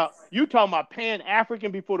talking time. about you talking about Pan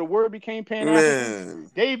African before the word became Pan African.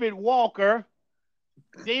 Man. David Walker.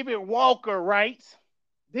 David Walker writes.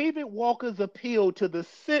 David Walker's appeal to the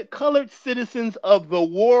colored citizens of the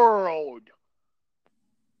world.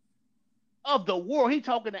 Of the world. He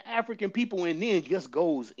talking to African people and then just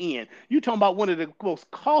goes in. You talking about one of the most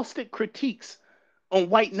caustic critiques on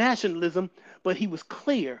white nationalism, but he was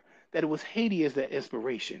clear that it was Haiti as the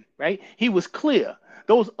inspiration, right? He was clear.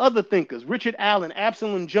 Those other thinkers, Richard Allen,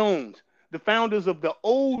 Absalom Jones, the founders of the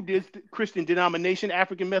oldest Christian denomination,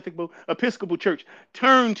 African Methodist Episcopal Church,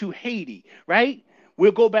 turned to Haiti, right?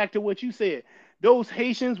 We'll go back to what you said. Those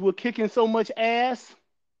Haitians were kicking so much ass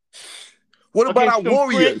What about our against them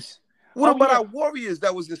French. warriors? What Oh about yeah. our warriors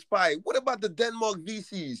that was inspired? What about the Denmark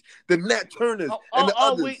VCs, the Nat Turners, Oh, and oh, the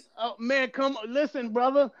oh, wait, others? oh, man, come listen,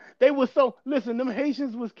 brother. They were so listen. Them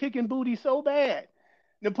Haitians was kicking booty so bad.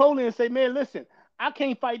 Napoleon said, "Man, listen, I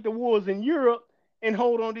can't fight the wars in Europe and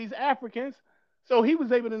hold on these Africans." So he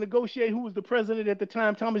was able to negotiate. Who was the president at the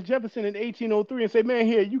time? Thomas Jefferson in 1803, and say, "Man,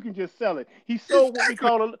 here you can just sell it." He sold what we Exactly.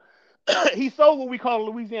 call a he sold what we call a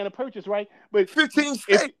Louisiana Purchase, right? But 15 if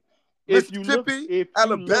states, if you look Mississippi, if you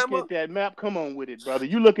look Alabama, at that map, come on with it, brother.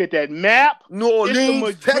 You look at that map, New it's the Orleans, major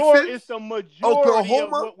it's Texas, the majority of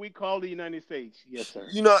Oklahoma, what we call the United States. Yes, sir.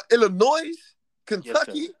 Illinois, Yes, sir.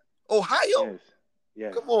 Kentucky, Ohio. Yes.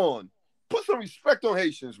 Yes. Come on. Put some respect on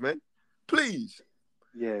Haitians, man. Please.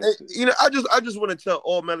 And, Yes. I just want to tell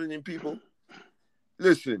all melanin people,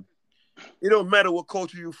 listen, it don't matter what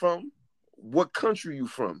culture you from, what country you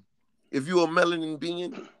from. If you're a melanin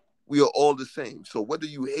being, we are all the same. So whether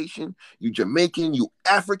you Haitian, you Jamaican, you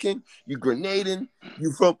African, you Grenadian,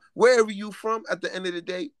 you from wherever you from, at the end of the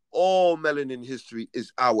day, all melanin history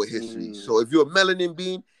is our history. Mm. So if you're a melanin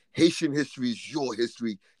being, Haitian history is your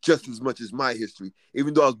history just as much as my history.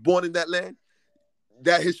 Even though I was born in that land,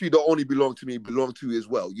 that history don't only belong to me, it belong to you as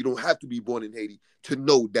well. You don't have to be born in Haiti to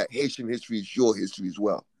know that Haitian history is your history as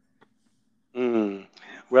well. Mm.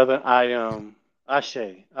 Brother, Ashe.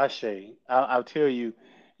 I'll tell you.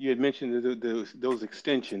 You had mentioned those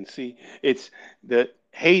extensions. See, it's the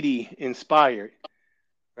Haiti inspired,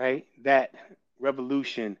 right? That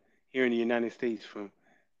revolution here in the United States from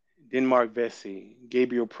Denmark Vesey,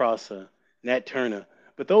 Gabriel Prosser, Nat Turner.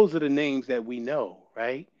 But those are the names that we know,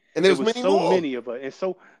 right? And It there's was many so more. many of us,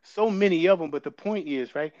 and so many of them. But the point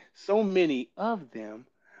is, right? So many of them.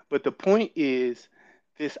 But the point is,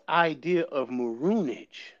 this idea of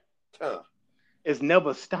maroonage Huh. has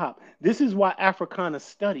never stopped. This is why Africana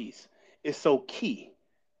studies is so key.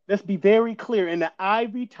 Let's be very clear. In the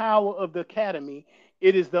ivory tower of the academy,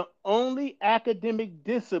 it is the only academic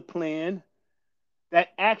discipline that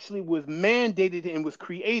actually was mandated and was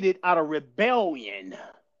created out of rebellion.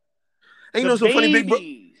 And you The know, so funny, big bro.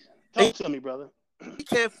 babies. And Talk to me, brother. you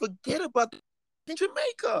can't forget about the in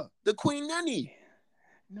Jamaica, the Queen Nanny,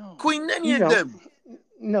 No, Queen Nanny we and don't. them.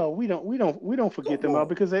 No, we don't forget Come them out on.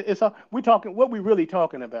 because it's all we're talking. What we're really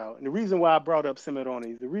talking about, and the reason why I brought up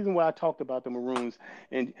Seminoles, the reason why I talked about the Maroons,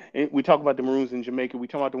 and we talk about the Maroons in Jamaica, we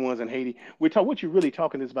talk about the ones in Haiti. We talk. What you're really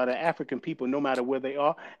talking is about an African people, no matter where they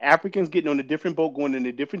are. Africans getting on a different boat, going in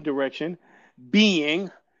a different direction,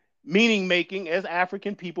 being meaning making as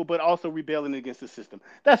African people, but also rebelling against the system.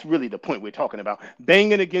 That's really the point we're talking about.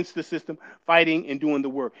 Banging against the system, fighting and doing the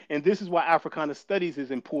work. And this is why Africana studies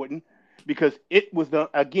is important because it was the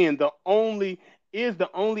again the only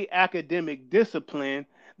academic discipline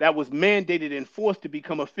that was mandated and forced to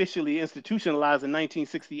become officially institutionalized in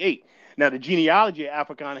 1968. Now, the genealogy of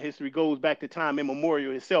Africana history goes back to time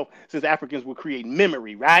immemorial itself, since Africans were creating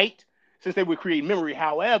memory, right? Since they were creating memory.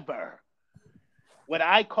 However, what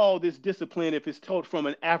I call this discipline, if it's taught from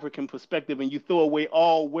an African perspective and you throw away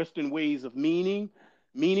all Western ways of meaning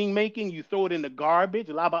making, you throw it in the garbage,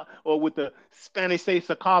 or with the Spanish say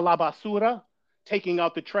sacar la basura, taking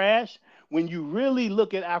out the trash. When you really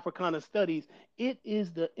look at Africana studies, it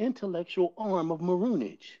is the intellectual arm of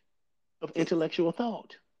maroonage, of intellectual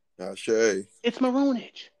thought. Ashe. It's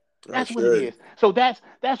maroonage. That's what it Ashe. is. So that's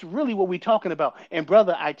really what we're talking about. And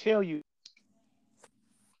brother, I tell you,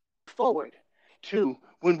 forward to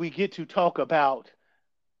when we get to talk about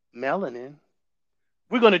melanin.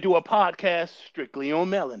 We're going to do a podcast strictly on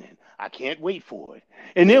melanin. I can't wait for it.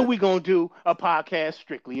 And Yeah. then we're going to do a podcast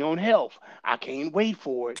strictly on health. I can't wait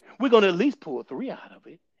for it. We're going to at least pull three out of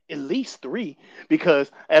it, at least three,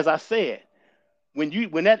 because as I said, when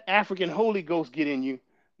that African Holy Ghost get in you,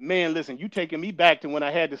 man, listen, you taking me back to when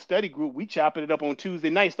I had the study group. We chopping it up on Tuesday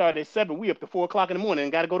night, started at 7. We up to 4 o'clock in the morning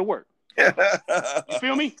and got to go to work. You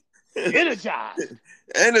feel me? Energized.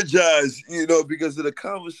 Energized, because of the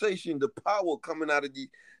conversation, the power coming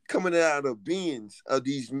out of beings of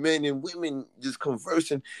these men and women just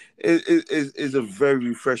conversing is a very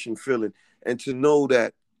refreshing feeling. And to know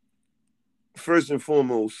that first and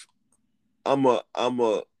foremost, I'm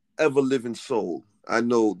a ever living soul. I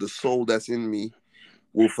know the soul that's in me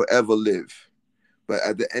will forever live. But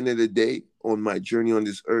at the end of the day, on my journey on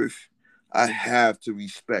this earth, I have to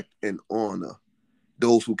respect and honor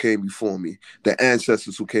those who came before me, the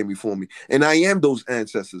ancestors who came before me. And I am those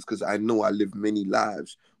ancestors because I know I lived many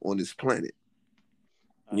lives on this planet.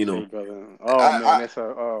 I You know, say, brother. Oh man, I that's a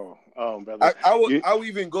brother. I I, I will You I will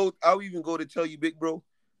even go to tell you, big bro.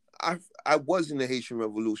 I was in the Haitian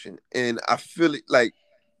Revolution, and I feel it like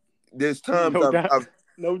there's times no I've doubt, I've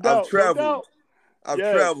no I've doubt, no traveled, doubt. I've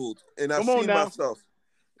Yes. traveled, and I've Come on seen now. myself.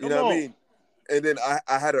 You Come know what I on. mean? And then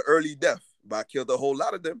I had an early death, but I killed a whole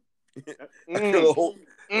lot of them. I killed Mm, a whole.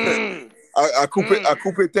 mm, I mm.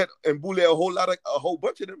 coupe that and bully a whole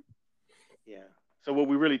bunch of them. Yeah. So what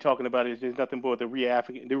we're really talking about is there's nothing but the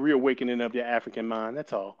reawakening of your African mind.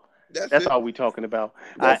 That's all. That's That's it. all we're talking about.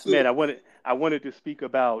 That's it. I wanted to speak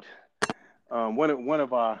about one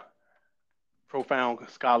of our profound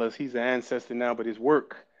scholars. He's an ancestor now, but his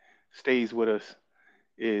work stays with us.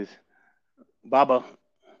 Is Baba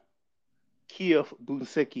Kiev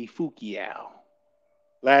Bunseki Fukiao.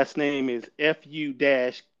 Last name is Fukiau.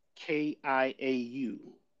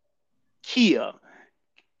 Kia.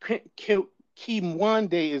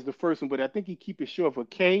 Kimwande is the first one, but I think he keep it short for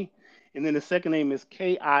K. And then the second name is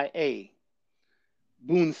Kia.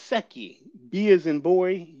 Bunseki. B is in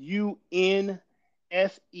boy. Unseki.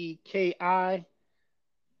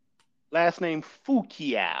 Last name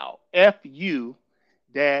Fukiao. Fu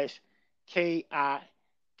dash Kiau.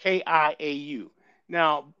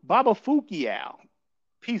 Now, Baba Fukiao,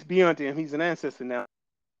 peace be unto him, he's an ancestor now.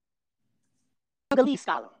 Congolese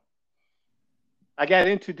scholar. I got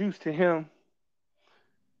introduced to him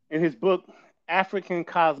in his book, African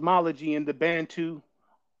Cosmology in the Bantu,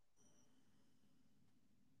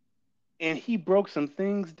 and he broke some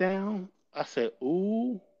things down. I said,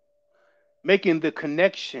 ooh, making the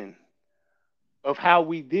connection of how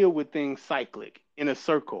we deal with things cyclic in a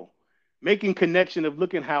circle, making connection of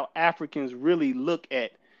looking how Africans really look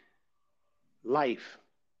at life,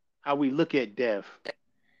 how we look at death.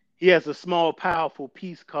 He has a small, powerful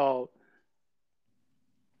piece called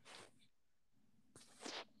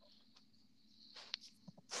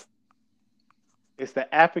It's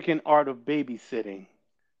the African Art of Babysitting.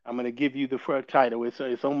 I'm going to give you the first title.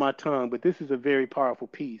 It's on my tongue, but this is a very powerful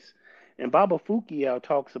piece. And Baba Fukiao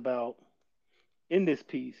talks about in this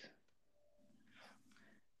piece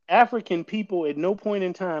African people at no point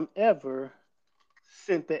in time ever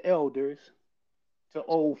sent the elders to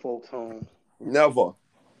old folks' homes. Never.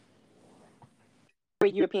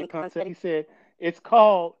 Great European concept. He said it's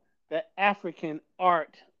called the African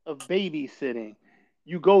Art of Babysitting.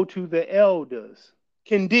 You go to the elders.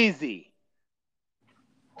 Kendizi.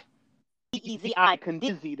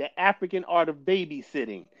 Kandizi, the African art of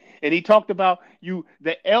babysitting. And he talked about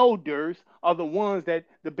the elders are the ones that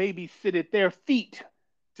the baby sit at their feet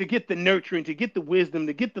to get the nurturing, to get the wisdom,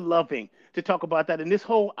 to get the loving, to talk about that. And this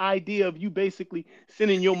whole idea of you basically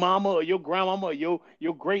sending your mama or your grandmama or your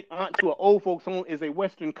great aunt to an old folks home is a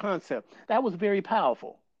Western concept. That was very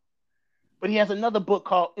powerful. But he has another book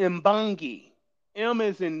called Mbangi. M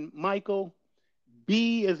is in Michael,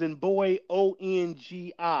 B is in boy,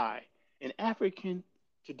 ONGI, an African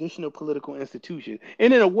traditional political institution.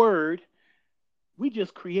 And in a word, We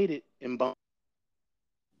just created embodiment.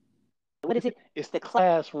 What is it? It's the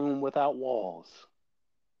classroom without walls,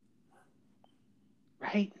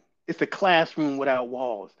 right? It's the classroom without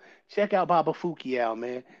walls. Check out Baba Fuki out,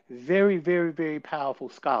 man. Very, very, very powerful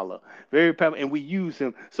scholar. Very powerful, and we use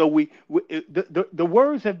him. So the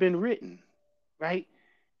words have been written, right?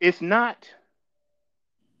 It's not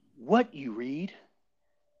what you read;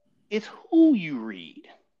 it's who you read.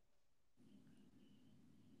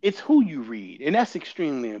 It's who you read, and that's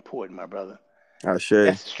extremely important, my brother. I say.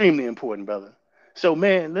 That's extremely important, brother. So,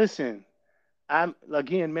 man, listen. I'm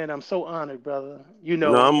again, man. I'm so honored, brother. You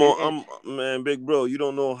No, know, I'm man, big bro. You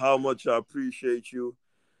don't know how much I appreciate you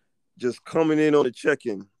just coming in on the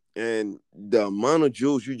check-in and the amount of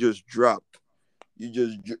jewels you just dropped.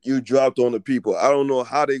 You dropped on the people. I don't know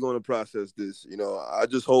how they're gonna process this. I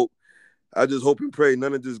just hope and pray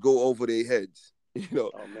none of this go over their heads. You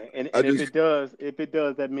know, oh man, and I and just if it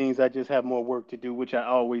does, that means I just have more work to do, which I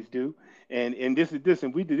always do. And this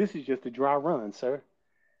and we do this is just a dry run, sir.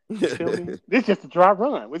 You feel me? This is just a dry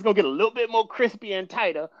run. We're gonna get a little bit more crispy and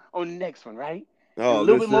tighter on the next one, right? And a oh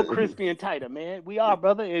little bit more listen. crispy and tighter, man. We are,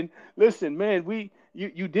 brother. And listen, man,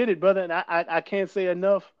 you did it, brother. And I can't say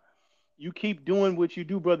enough. You keep doing what you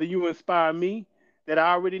do, brother. You inspire me that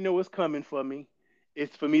I already know is coming for me.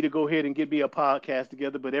 It's for me to go ahead and get me a podcast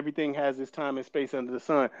together, but everything has its time and space under the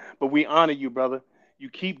sun. But we honor you, brother. You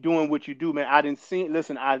keep doing what you do, man. I didn't see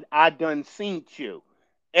listen, I done seen you.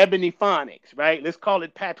 Ebony phonics, right? Let's call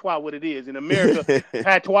it patois what it is. In America,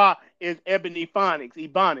 patois is ebony phonics,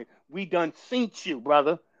 ebonics. We done seen you,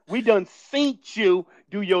 brother. We done seen you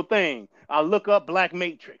do your thing. I look up Black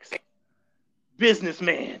Matrix,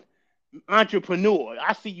 businessman, entrepreneur.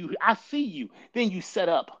 I see you. I see you. Then you set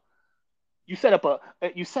up a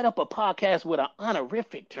podcast with an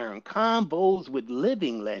honorific term, combos with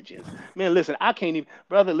living legends. Man, listen, I can't even,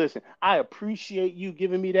 brother. Listen, I appreciate you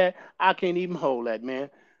giving me that. I can't even hold that, man.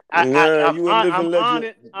 Nah, you a I'm living legend,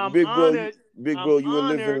 honored. I'm big bro. honored. Big I'm bro, you a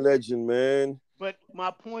living honored. legend, man. But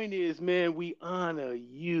my point is, man, we honor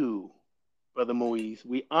you, brother Moise.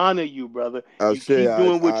 We honor you, brother. I You say keep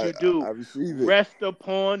doing what you I do. receive it. Rest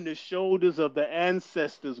upon the shoulders of the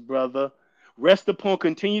ancestors, brother.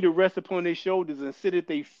 Continue to rest upon their shoulders and sit at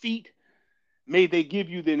their feet. May they give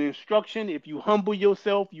you the instruction. If you humble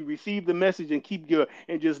yourself, you receive the message and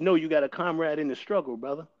and just know you got a comrade in the struggle,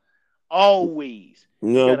 brother. Always. You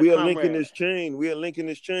No, got a we are linking comrade. this chain. We are linking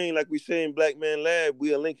this chain, like we say in Black Man Lab.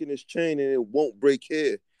 We are linking this chain, and it won't break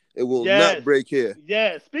here. It will not Yes. break here.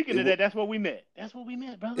 Yes. It Speaking of will. that, that's what we met. That's what we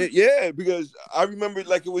met, brother. Yeah, because I remember it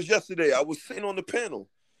like it was yesterday. I was sitting on the panel,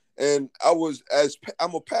 and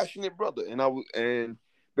I'm a passionate brother, and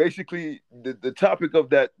basically the topic of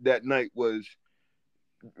that night was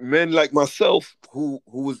men like myself who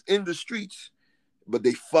was in the streets, but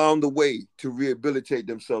they found a way to rehabilitate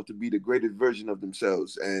themselves to be the greatest version of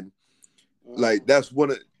themselves. And like Mm. that's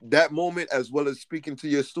one of that moment, as well as speaking to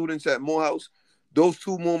your students at Morehouse. Those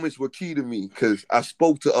two moments were key to me because I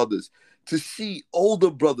spoke to others. To see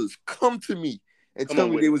older brothers come to me and Come tell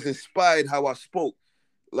on me with they it. was inspired how I spoke,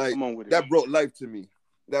 like Come on with it. that brought life to me.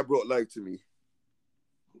 That brought life to me.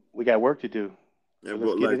 We got work to do. So That let's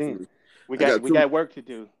brought get it life to in. me. I got We two, got work to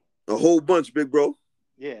do. a whole bunch, big bro.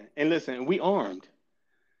 Yeah. And listen, we armed.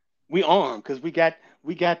 We armed because we got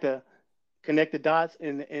the connect the dots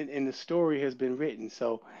and the story has been written.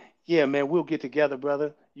 So yeah, man, we'll get together,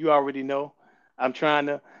 brother. You already know. I'm trying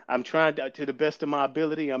to to the best of my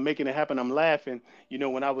ability. I'm making it happen. I'm laughing. You know,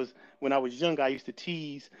 when I was young, I used to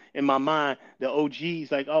tease in my mind the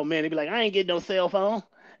OGs like, oh man, they'd be like, I ain't getting no cell phone.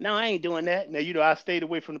 No, I ain't doing that. Now, you know, I stayed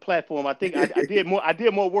away from the platform. I think I did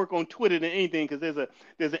more work on Twitter than anything because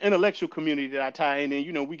there's an intellectual community that I tie in, and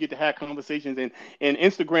you know, we get to have conversations. And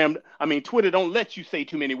Instagram, I mean, Twitter don't let you say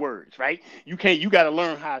too many words, right? You got to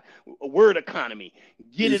learn how a word economy,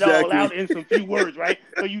 get it all Exactly. out in some few words, right?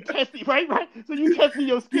 So you test it, right. So you testing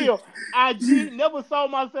your skill. IG, never saw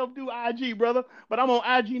myself do IG, brother, but I'm on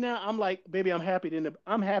IG now. I'm like, baby, I'm happy than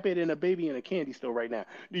a baby in a candy store right now.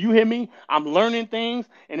 Do you hear me? I'm learning things,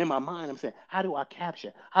 and in my mind, I'm saying, how do I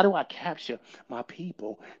capture my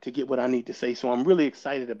people to get what I need to say? So I'm really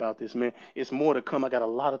excited about this, man. It's more to come. I got a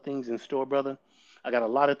lot of things in store, brother. I got a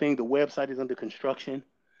lot of things. The website is under construction.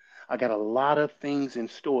 I got a lot of things in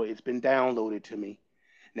store. It's been downloaded to me.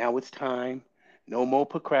 Now it's time. No more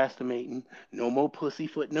procrastinating. No more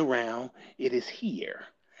pussyfooting around. It is here.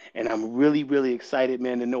 And I'm really, really excited,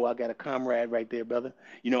 man, to know I got a comrade right there, brother.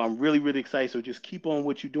 You know, I'm really, really excited. So just keep on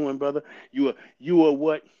what you're doing, brother. You are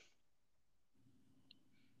what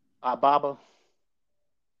Baba,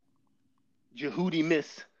 Jehudi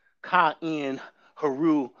Miss, Ka In,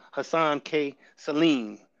 Haru, Hassan K,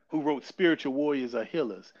 Salim. who wrote Spiritual Warriors Are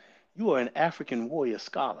Healers. You are an African warrior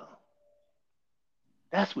scholar.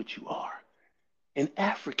 That's what you are, an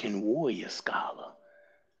African warrior scholar.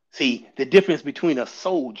 See, the difference between a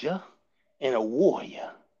soldier and a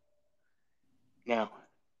warrior. Now,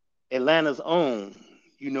 Atlanta's own,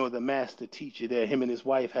 the master teacher there, him and his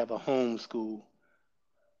wife have a home school,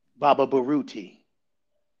 Baba Baruti,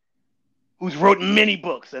 who's wrote many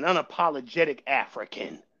books, an unapologetic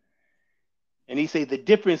African. And he say the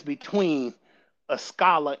difference between a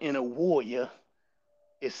scholar and a warrior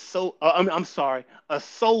is I'm sorry, a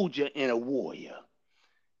soldier and a warrior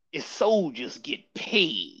is soldiers get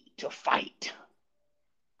paid to fight.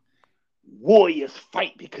 Warriors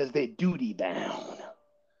fight because they're duty bound.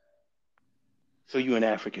 So you an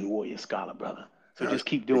African warrior scholar, brother. So I just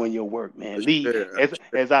keep share, doing your work, I man. Lead, share,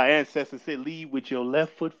 as our ancestors said, lead with your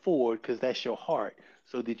left foot forward, because that's your heart,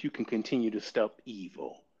 so that you can continue to stop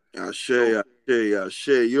evil. I So share, I share, I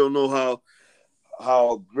share. You don't know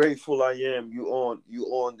how grateful I am you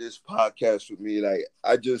on this podcast with me. Like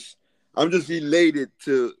I'm just elated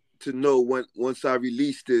to know when once I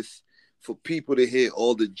release this for people to hear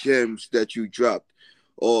all the gems that you dropped,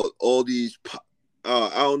 all these. I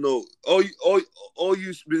don't know. All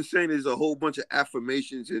you've been saying is a whole bunch of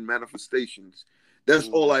affirmations and manifestations. That's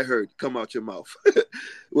all mhm. I heard come out your mouth. Thank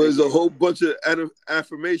Was you, a whole brother. bunch of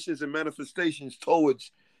affirmations and manifestations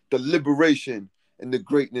towards the liberation and the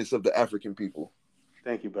greatness of the African people.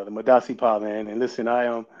 Thank you, brother. Madasi Pa, man. And listen,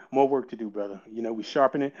 I more work to do, brother. We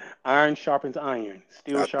sharpen it. Iron sharpens iron.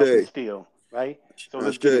 Steel sharpens Ashe, steel. Right? So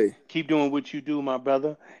let's get it. Ashe. Keep doing what you do, my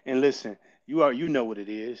brother. And listen, you know what it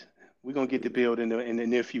is. We're gonna get the build in the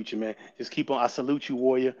near future, man. Just keep on. I salute you,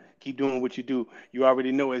 warrior. Keep doing what you do. You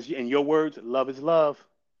already know, as in your words, love is love.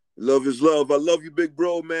 Love is love. I love you, big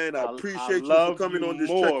bro, man. I I appreciate you for love coming you on this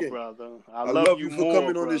more, check-in. brother. I I love love you you for more,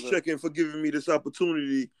 coming on this brother. check-in, for giving me this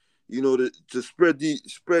opportunity, to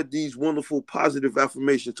spread these wonderful positive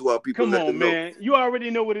affirmations to our people, Come let on, them know. man. You already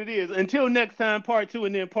know what it is. Until next time, part two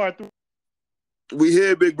and then part three. We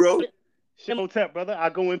here, big bro. Shalom tap, brother. I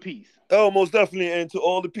go in peace. Oh, most definitely. And to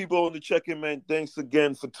all the people on the check-in, man, thanks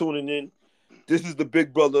again for tuning in. This is the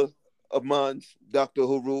big brother of mine, Dr.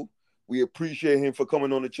 Haru. We appreciate him for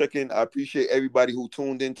coming on the check-in. I appreciate everybody who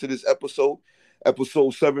tuned into this episode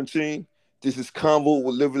 17. This is Convo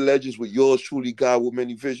with Living Legends with yours truly, God with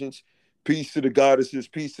many visions. Peace to the goddesses,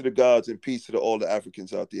 peace to the gods, and peace to all the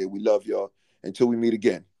Africans out there. We love y'all. Until we meet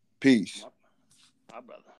again. Peace. My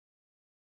brother.